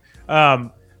boofing it.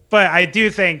 But I do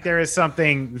think there is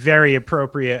something very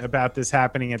appropriate about this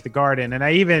happening at the Garden. And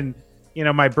I even, you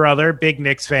know, my brother, big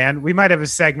Knicks fan, we might have a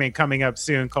segment coming up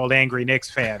soon called Angry Knicks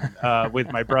Fan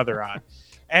with my brother on.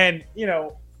 And, you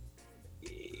know,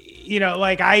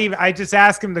 like I just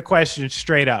ask him the question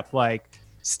straight up, like,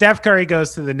 Steph Curry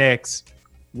goes to the Knicks.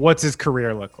 What's his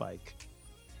career look like?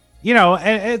 You know,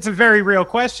 and it's a very real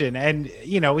question. And,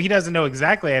 you know, he doesn't know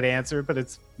exactly how to answer, but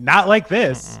it's not like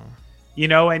this, you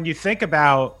know, and you think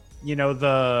about, you know,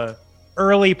 the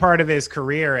early part of his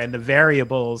career and the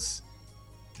variables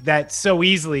that so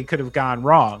easily could have gone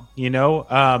wrong, you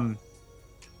know?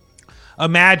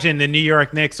 Imagine the New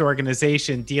York Knicks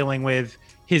organization dealing with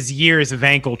his years of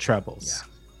ankle troubles,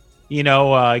 you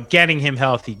know, getting him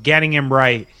healthy, getting him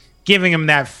right, giving him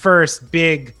that first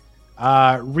big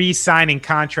re-signing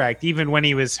contract, even when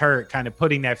he was hurt, kind of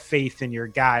putting that faith in your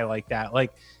guy like that.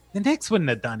 Like, the Knicks wouldn't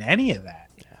have done any of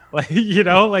that. Yeah. Like, you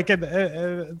know, like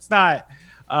it's not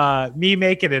me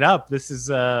making it up. This is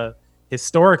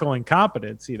historical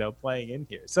incompetence, you know, playing in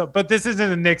here. So, but this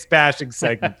isn't a Knicks bashing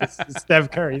segment. This is a Steph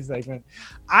Curry segment.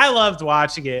 I loved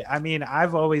watching it. I mean,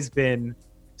 I've always been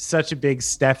such a big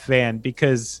Steph fan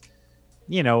because,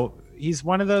 you know, he's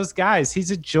one of those guys. He's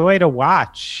a joy to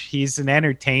watch. He's an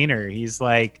entertainer. He's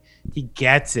like, he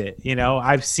gets it. You know,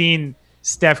 I've seen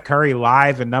Steph Curry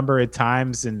live a number of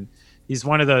times, and he's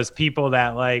one of those people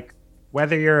that, like,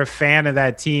 whether you're a fan of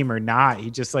that team or not,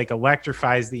 he just like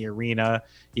electrifies the arena.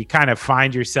 You kind of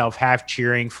find yourself half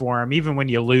cheering for him. Even when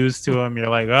you lose to him, you're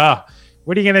like, oh,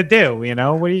 what are you going to do? You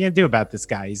know, what are you going to do about this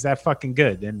guy? He's that fucking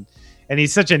good. And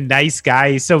he's such a nice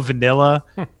guy. He's so vanilla,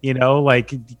 you know,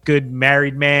 like good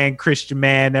married man, Christian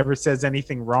man, never says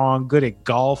anything wrong, good at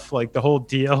golf, like the whole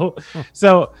deal.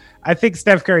 So I think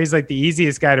Steph Curry's like the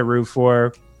easiest guy to root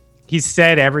for. He's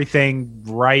said everything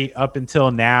right up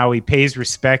until now. He pays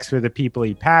respects for the people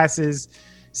he passes.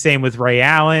 Same with Ray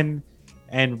Allen.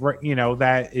 And, you know,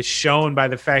 that is shown by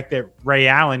the fact that Ray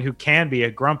Allen, who can be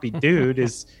a grumpy dude,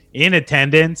 is in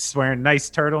attendance, wearing a nice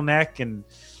turtleneck and,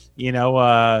 you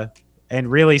know, and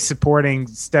really supporting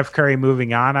Steph Curry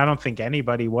moving on. I don't think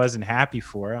anybody wasn't happy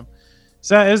for him.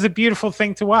 So it was a beautiful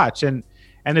thing to watch. And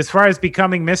as far as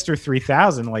becoming Mr.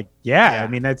 3000, like, yeah, I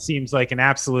mean, that seems like an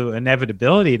absolute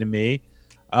inevitability to me.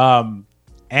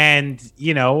 And,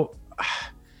 you know,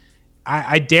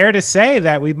 I dare to say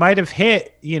that we might have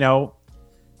hit, you know,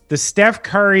 the Steph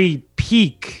Curry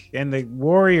peak and the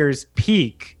Warriors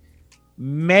peak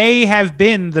may have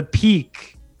been the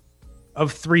peak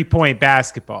of 3-point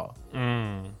basketball.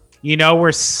 You know,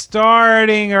 we're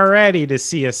starting already to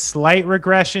see a slight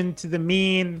regression to the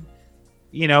mean,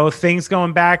 you know, things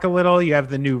going back a little. You have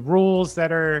the new rules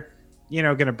that are, you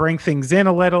know, going to bring things in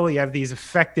a little. You have these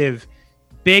effective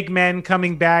big men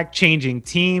coming back, changing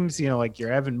teams, you know, like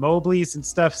your Evan Mobley's and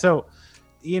stuff. So,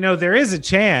 you know, there is a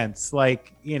chance,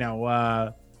 like, you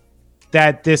know,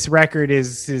 that this record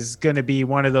is going to be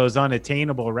one of those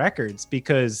unattainable records,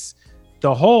 because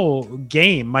the whole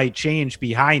game might change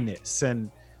behind this. And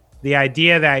the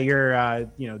idea that you're,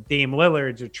 Dame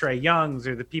Lillard's or Trae Young's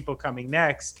or the people coming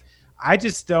next, I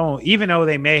just don't, even though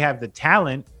they may have the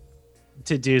talent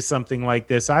to do something like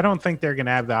this, I don't think they're going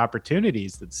to have the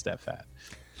opportunities that Steph had.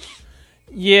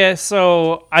 Yeah,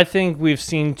 so I think we've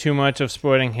seen too much of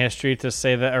sporting history to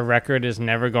say that a record is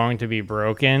never going to be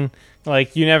broken.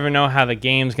 Like, you never know how the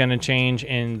game's going to change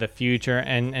in the future.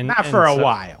 And not for a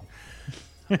while.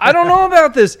 I don't know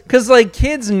about this, because like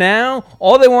kids now,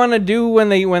 all they want to do when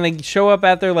they show up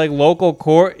at their like local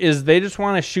court is they just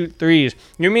want to shoot threes.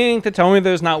 You're meaning to tell me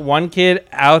there's not one kid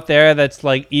out there that's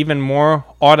like even more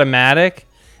automatic?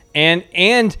 And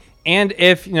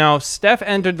if, Steph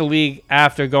entered the league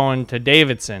after going to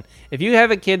Davidson, if you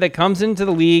have a kid that comes into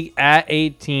the league at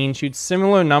 18, shoots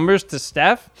similar numbers to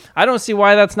Steph, I don't see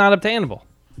why that's not obtainable.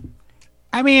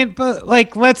 I mean, but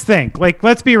like, let's think. Like,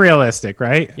 let's be realistic,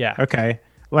 right? Yeah. Okay.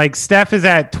 Like, Steph is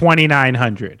at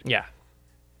 2,900. Yeah.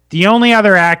 The only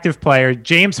other active player,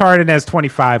 James Harden, has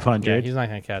 2,500. Yeah, he's not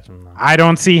going to catch him, though. I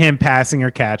don't see him passing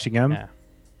or catching him.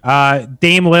 Yeah.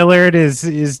 Dame Lillard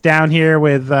is down here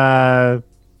with...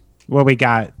 what we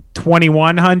got,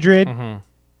 2,100.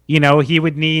 Mm-hmm. He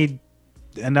would need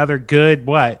another good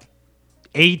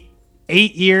eight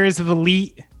years of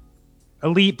elite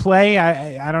play.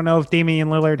 I don't know if Damian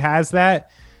Lillard has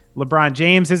that. LeBron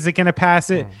James isn't going to pass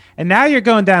it. And now you're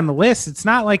going down the list. It's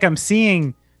not like I'm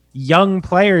seeing young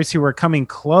players who are coming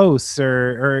close,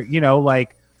 or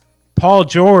like Paul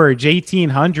George,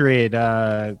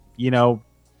 1,800.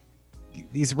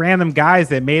 These random guys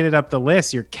that made it up the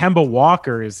list, your Kemba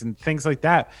Walkers and things like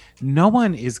that. No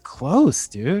one is close,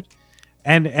 dude.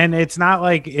 And it's not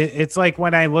like it's like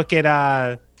when I look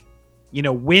at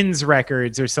wins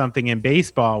records or something in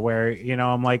baseball, where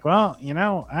I'm like, well,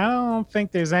 I don't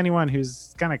think there's anyone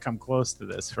who's gonna come close to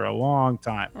this for a long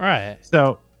time. Right.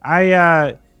 So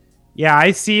I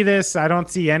see this. I don't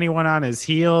see anyone on his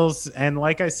heels, and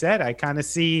like I said, I kind of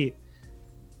see,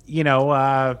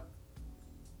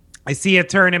 I see a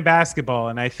turn in basketball,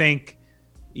 and I think,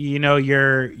 your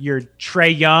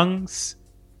Trae Youngs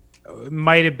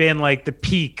might have been like the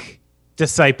peak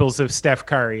disciples of Steph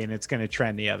Curry, and it's going to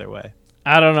trend the other way.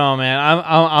 I don't know, man.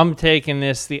 I'm taking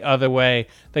this the other way.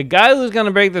 The guy who's going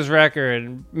to break this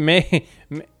record,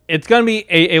 it's going to be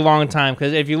a long time,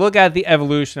 because if you look at the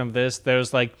evolution of this,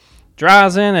 there's like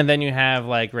Drazen, and then you have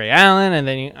like Ray Allen, and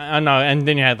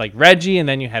then you had like Reggie, and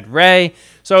then you had Ray.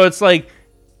 So it's like,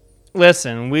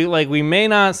 listen, we may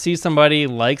not see somebody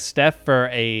like Steph for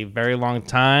a very long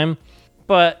time,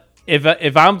 but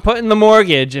if I'm putting the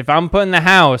mortgage, if I'm putting the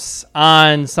house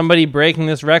on somebody breaking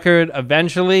this record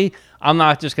eventually, I'm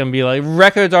not just going to be like,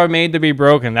 records are made to be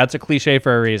broken. That's a cliche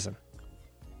for a reason.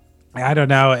 I don't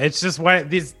know. It's just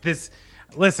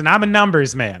listen, I'm a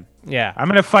numbers man. Yeah. I'm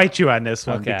going to fight you on this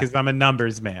one, because I'm a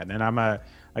numbers man, and I'm a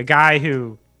guy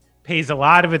who pays a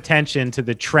lot of attention to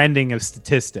the trending of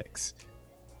statistics.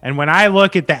 And when I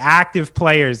look at the active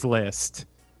players list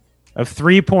of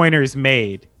three-pointers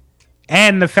made,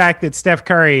 and the fact that Steph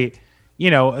Curry,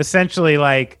 essentially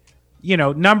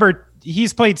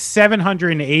he's played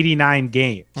 789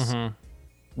 games,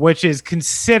 which is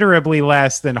considerably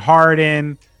less than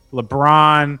Harden,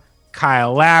 LeBron,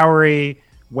 Kyle Lowry,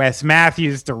 Wes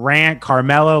Matthews, Durant,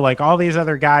 Carmelo, like all these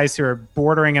other guys who are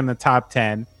bordering in the top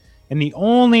 10. And the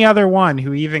only other one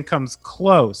who even comes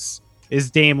close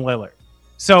is Dame Lillard.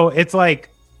 So it's like,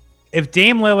 if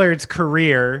Dame Lillard's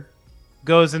career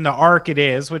goes in the arc it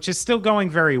is, which is still going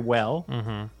very well,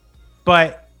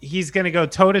 but he's going to go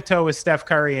toe-to-toe with Steph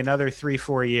Curry another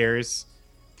 3-4 years.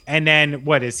 And then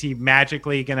what, is he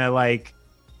magically going to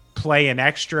play an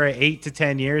extra 8 to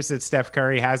 10 years that Steph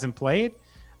Curry hasn't played?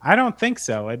 I don't think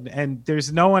so. And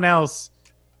there's no one else,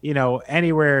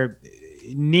 anywhere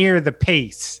near the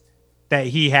pace that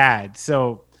he had.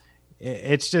 So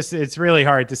it's really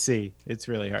hard to see. It's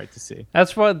really hard to see.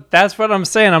 That's what I'm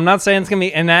saying. I'm not saying it's going to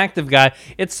be an active guy.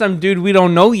 It's some dude we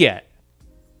don't know yet.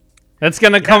 That's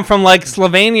going to come from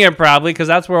Slovenia probably, because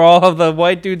that's where all of the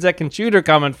white dudes that can shoot are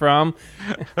coming from.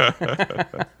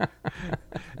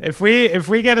 If we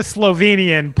get a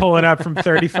Slovenian pulling up from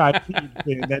 35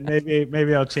 feet, then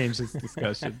maybe I'll change this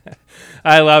discussion.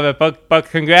 I love it. But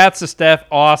congrats to Steph.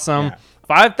 Awesome. Yeah.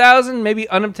 5,000, maybe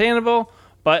unobtainable,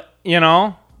 but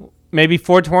maybe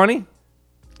 420.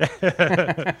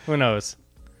 Who knows?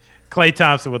 Klay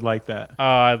Thompson would like that. Oh,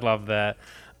 I'd love that.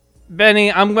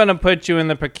 Benny, I'm going to put you in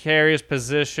the precarious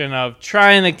position of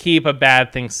trying to keep a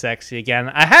bad thing sexy again.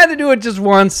 I had to do it just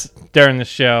once during the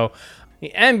show.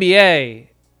 The NBA,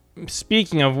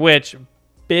 speaking of which,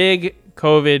 big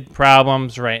COVID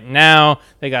problems right now.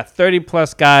 They got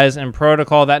 30-plus guys in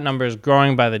protocol. That number is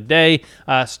growing by the day.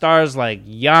 Stars like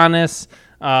Giannis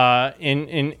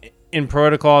in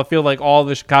protocol. I feel like all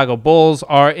the Chicago Bulls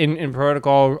are in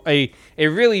protocol. A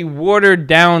really watered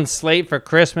down slate for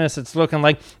Christmas. It's looking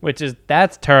like,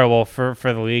 that's terrible for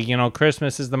the league. You know,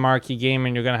 Christmas is the marquee game,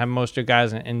 and you're going to have most of your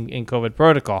guys in COVID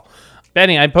protocol.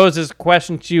 Benny, I posed this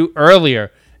question to you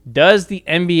earlier. Does the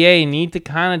NBA need to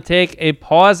kind of take a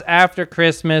pause after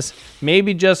Christmas,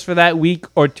 maybe just for that week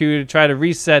or two to try to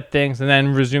reset things and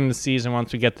then resume the season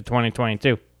once we get to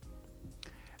 2022?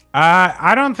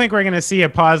 I don't think we're going to see a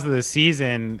pause of the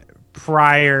season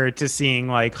prior to seeing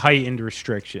like heightened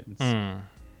restrictions.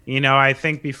 You know, I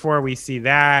think before we see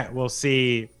that, we'll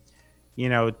see, you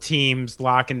know, teams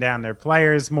locking down their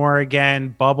players more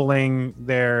again, bubbling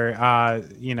their,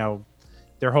 you know,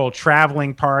 their whole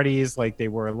traveling parties like they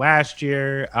were last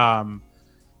year.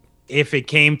 If it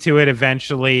came to it,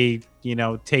 eventually, you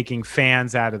know, taking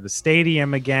fans out of the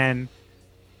stadium again.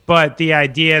 But the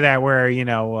idea that we're,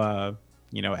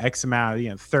 X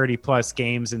amount, 30 plus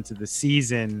games into the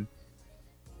season,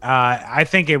 I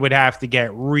think it would have to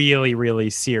get really,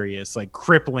 really serious, like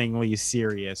cripplingly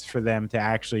serious for them to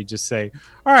actually just say,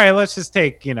 all right, let's just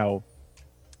take,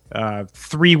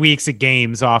 3 weeks of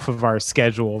games off of our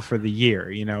schedule for the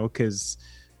year, because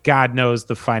God knows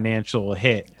the financial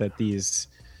hit that these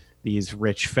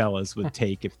rich fellas would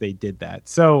take if they did that.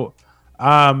 So,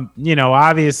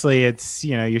 obviously it's,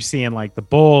 you're seeing like the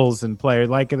Bulls and players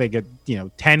like they get,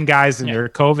 10 guys in their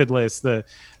COVID list. The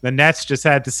Nets just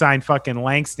had to sign fucking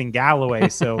Langston Galloway.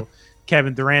 So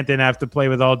Kevin Durant didn't have to play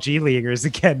with all G Leaguers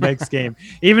again next game,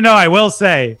 even though I will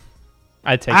say,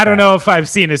 I don't know if I've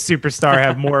seen a superstar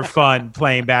have more fun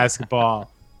playing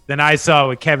basketball than I saw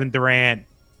with Kevin Durant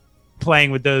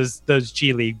playing with those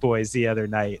G League boys the other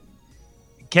night.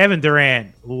 Kevin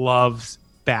Durant loves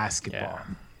basketball,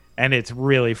 and it's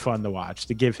really fun to watch,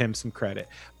 to give him some credit.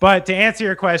 But to answer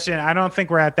your question, I don't think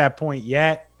we're at that point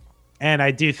yet, and I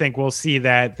do think we'll see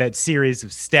that series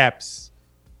of steps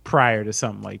prior to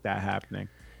something like that happening.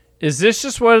 Is this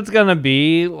just what it's going to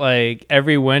be like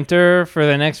every winter for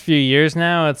the next few years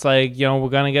now? It's like, we're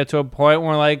going to get to a point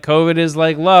where like COVID is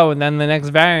like low, and then the next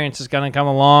variant is going to come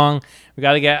along. We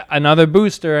got to get another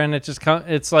booster, and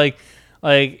it's like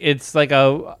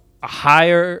a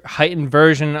higher heightened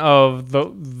version of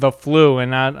the flu.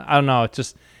 And I don't know. It's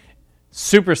just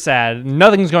super sad.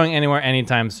 Nothing's going anywhere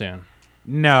anytime soon.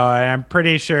 No, I'm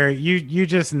pretty sure you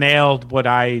just nailed what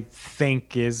I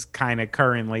think is kind of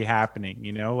currently happening.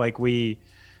 Like we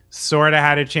sort of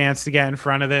had a chance to get in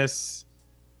front of this,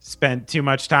 spent too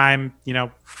much time,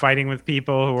 fighting with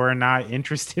people who are not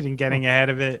interested in getting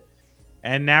ahead of it.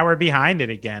 And now we're behind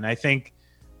it again. I think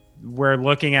we're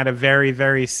looking at a very,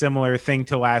 very similar thing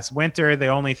to last winter. The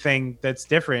only thing that's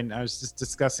different, I was just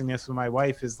discussing this with my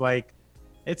wife, is like,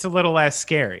 it's a little less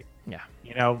scary.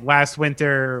 Yeah. Last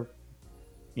winter,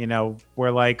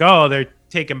 we're like, oh, they're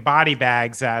taking body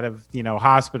bags out of,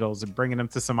 hospitals and bringing them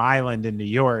to some island in New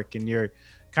York. And you're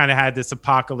kind of had this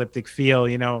apocalyptic feel,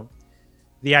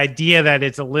 the idea that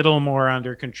it's a little more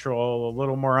under control, a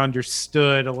little more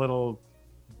understood, a little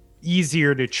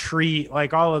easier to treat,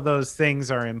 like all of those things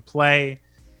are in play,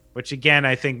 which again,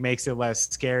 I think makes it less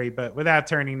scary. But without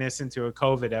turning this into a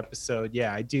COVID episode,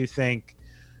 I do think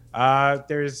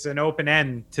there's an open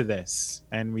end to this,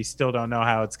 and we still don't know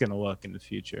how it's going to look in the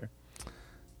future.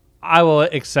 I will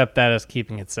accept that as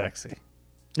keeping it sexy.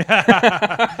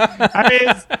 I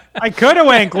mean, I could have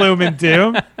went gloom and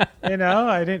doom.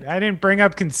 I didn't bring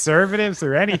up conservatives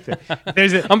or anything.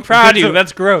 I'm proud of you.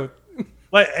 That's growth.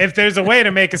 If there's a way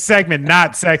to make a segment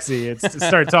not sexy, it's to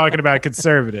start talking about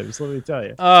conservatives. Let me tell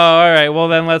you. Oh, all right. Well,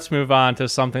 then let's move on to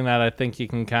something that I think you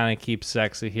can kind of keep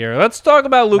sexy here. Let's talk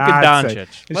about Luka Doncic.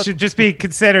 It should just be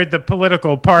considered the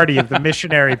political party of the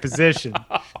missionary position.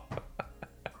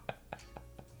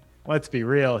 Let's be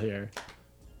real here.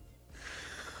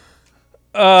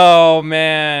 Oh,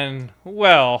 man.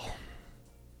 Well,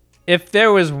 if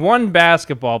there was one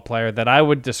basketball player that I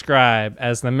would describe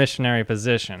as the missionary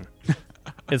position,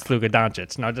 it's Luka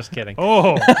Doncic. No, just kidding.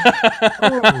 Oh.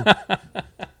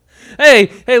 Hey,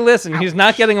 listen, he's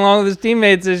not getting along with his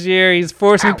teammates this year. He's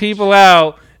forcing people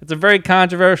out. It's a very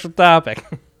controversial topic.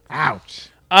 Ouch.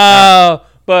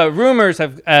 But rumors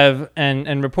have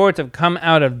and reports have come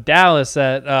out of Dallas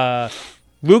that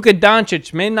Luka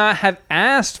Doncic may not have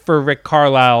asked for Rick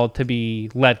Carlisle to be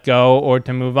let go or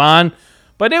to move on.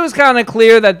 But it was kind of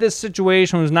clear that this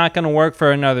situation was not going to work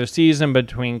for another season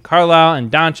between Carlisle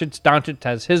and Doncic. Doncic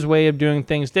has his way of doing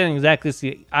things, didn't exactly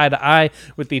see eye to eye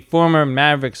with the former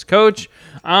Mavericks coach.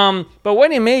 But what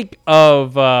do you make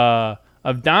of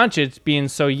Doncic being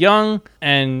so young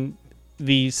and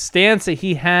the stance that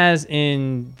he has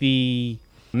in the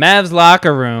Mavs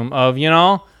locker room of,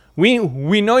 we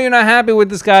know you're not happy with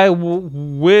this guy.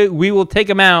 We will take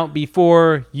him out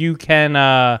before you can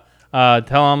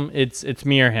tell him it's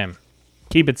me or him.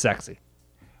 Keep it sexy.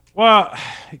 Well,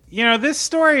 the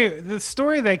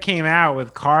story that came out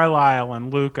with Carlisle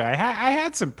and Luka, I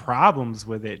had some problems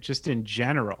with it just in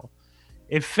general.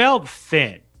 It felt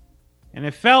thin, and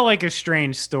it felt like a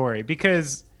strange story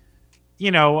because,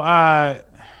 I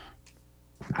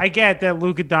get that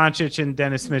Luka Doncic and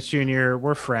Dennis Smith Jr.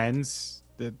 were friends.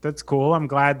 That's cool. I'm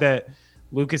glad that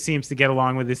Luka seems to get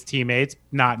along with his teammates,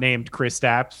 not named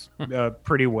Kristaps,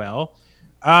 pretty well.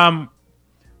 But,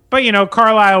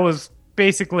 Carlisle was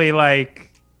basically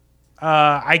like,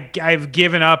 I've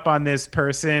given up on this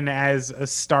person as a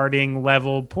starting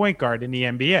level point guard in the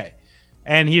NBA.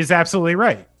 And he is absolutely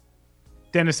right.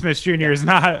 Dennis Smith Jr. is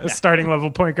not a starting level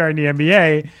point guard in the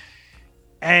NBA.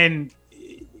 And,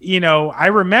 I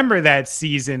remember that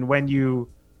season when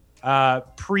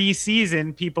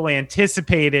preseason, people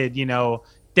anticipated,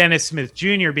 Dennis Smith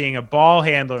Jr. being a ball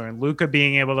handler and Luka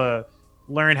being able to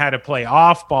learn how to play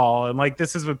off ball. And like,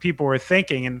 this is what people were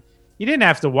thinking. And you didn't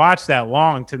have to watch that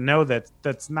long to know that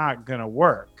that's not going to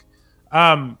work.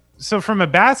 So from a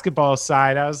basketball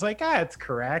side, I was like, it's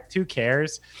correct. Who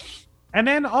cares? And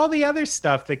then all the other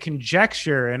stuff, the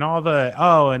conjecture and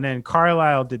all and then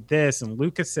Carlisle did this and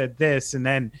Luka said this. And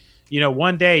then,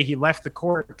 one day he left the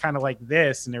court kind of like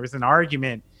this and there was an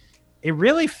argument. It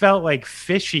really felt like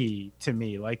fishy to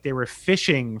me. Like they were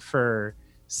fishing for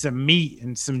some meat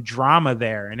and some drama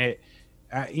there. And it,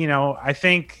 I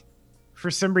think for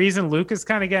some reason, Luka's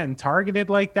kind of getting targeted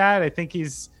like that. I think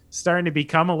he's starting to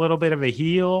become a little bit of a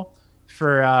heel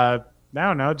for, I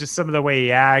don't know, just some of the way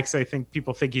he acts. I think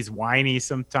people think he's whiny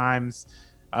sometimes.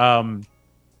 But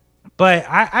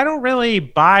I don't really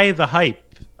buy the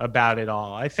hype about it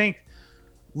all. I think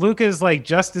Luka's like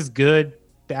just as good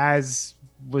as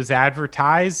was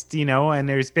advertised, and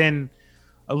there's been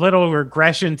a little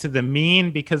regression to the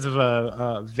mean because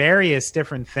of various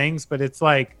different things, but it's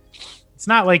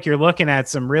not like you're looking at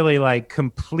some really like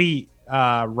complete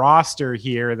roster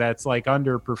here that's like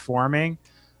underperforming.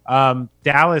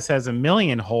 Dallas has a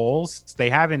million holes. They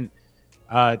haven't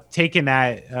taken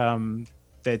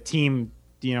that team,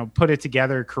 put it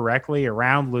together correctly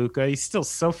around Luka. He's still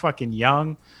so fucking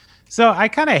young. So I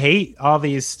kind of hate all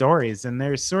these stories, and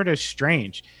they're sort of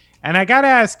strange. And I got to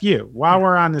ask you, while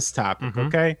we're on this topic,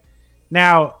 okay?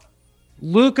 Now,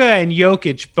 Luka and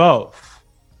Jokic both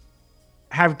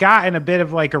have gotten a bit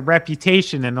of like a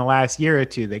reputation in the last year or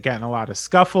two. They've gotten a lot of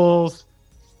scuffles,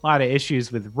 a lot of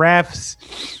issues with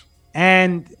refs.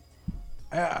 And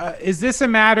is this a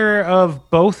matter of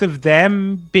both of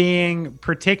them being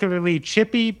particularly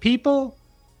chippy people?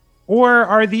 Or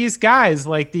are these guys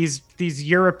like these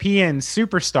European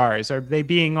superstars? Are they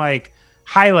being like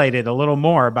highlighted a little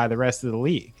more by the rest of the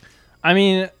league? I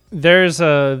mean, there's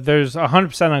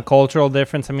 100% a cultural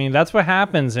difference. I mean, that's what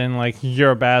happens in like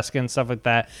Eurobasket and stuff like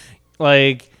that.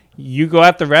 Like you go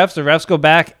at the refs go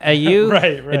back at you.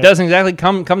 Right. It doesn't exactly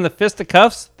come to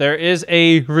fisticuffs. There is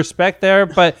a respect there,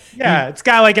 but it's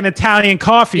got like an Italian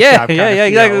coffee shop.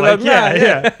 Exactly. Like,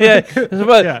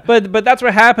 But that's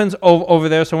what happens over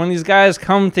there. So when these guys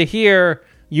come to here,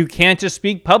 you can't just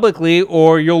speak publicly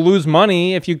or you'll lose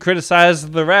money if you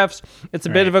criticize the refs. It's a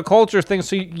bit of a culture thing,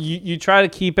 so you try to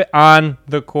keep it on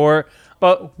the court.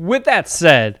 But with that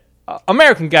said,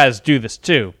 American guys do this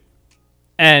too.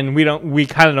 And we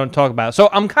kind of don't talk about it. So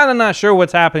I'm kind of not sure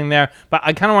what's happening there, but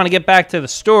I kind of want to get back to the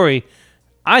story.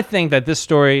 I think that this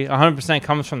story 100%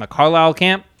 comes from the Carlisle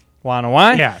camp. Want to know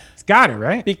why? Yeah, it's got it,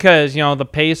 right? Because, the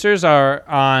Pacers are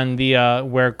on the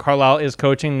where Carlisle is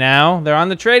coaching now. They're on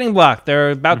the trading block. They're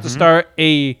about to start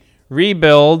a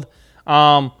rebuild.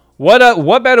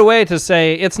 What better way to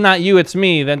say it's not you, it's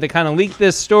me than to kind of leak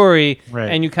this story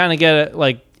and you kind of get it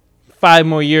like 5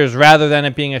 more years rather than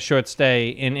it being a short stay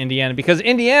in Indiana, because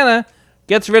Indiana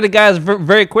gets rid of guys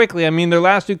very quickly. I mean, their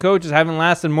last 2 coaches haven't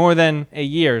lasted more than a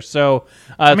year. So,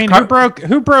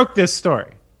 who broke this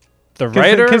story? The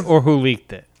writer or who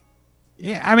leaked it?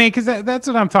 Yeah, I mean, because that's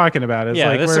what I'm talking about. It's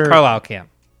like this is a Carlisle camp,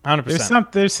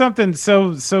 100%. There's something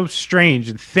so strange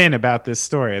and thin about this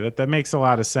story that makes a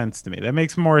lot of sense to me. That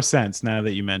makes more sense now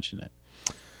that you mention it.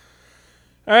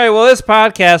 All right, well, this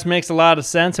podcast makes a lot of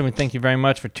sense, and we thank you very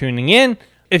much for tuning in.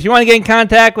 If you want to get in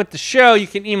contact with the show, you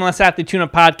can email us at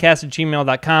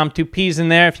thetuneuppodcast@gmail.com. 2 P's in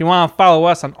there. If you want to follow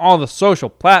us on all the social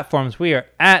platforms, we are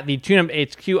at the TuneUp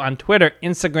HQ on Twitter,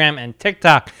 Instagram, and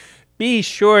TikTok. Be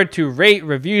sure to rate,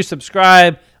 review,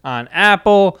 subscribe on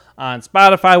Apple, on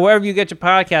Spotify, wherever you get your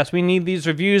podcasts. We need these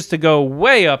reviews to go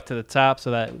way up to the top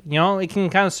so that, it can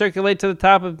kind of circulate to the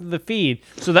top of the feed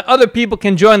so that other people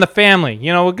can join the family.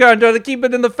 We're going to try to keep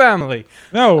it in the family.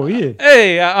 Oh, yeah.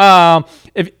 Hey,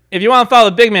 if you want to follow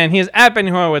the big man, he is at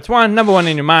Benny Horowitz 1, number 1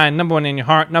 in your mind, number 1 in your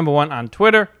heart, number 1 on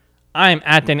Twitter. I am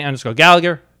at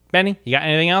Danny_Gallagher. Benny, you got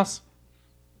anything else?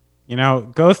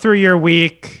 Go through your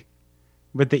week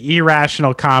with the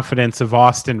irrational confidence of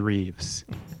Austin Reeves.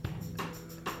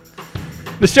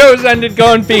 The show has ended.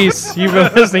 Go in peace. You've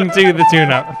been listening to The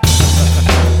Tune Up.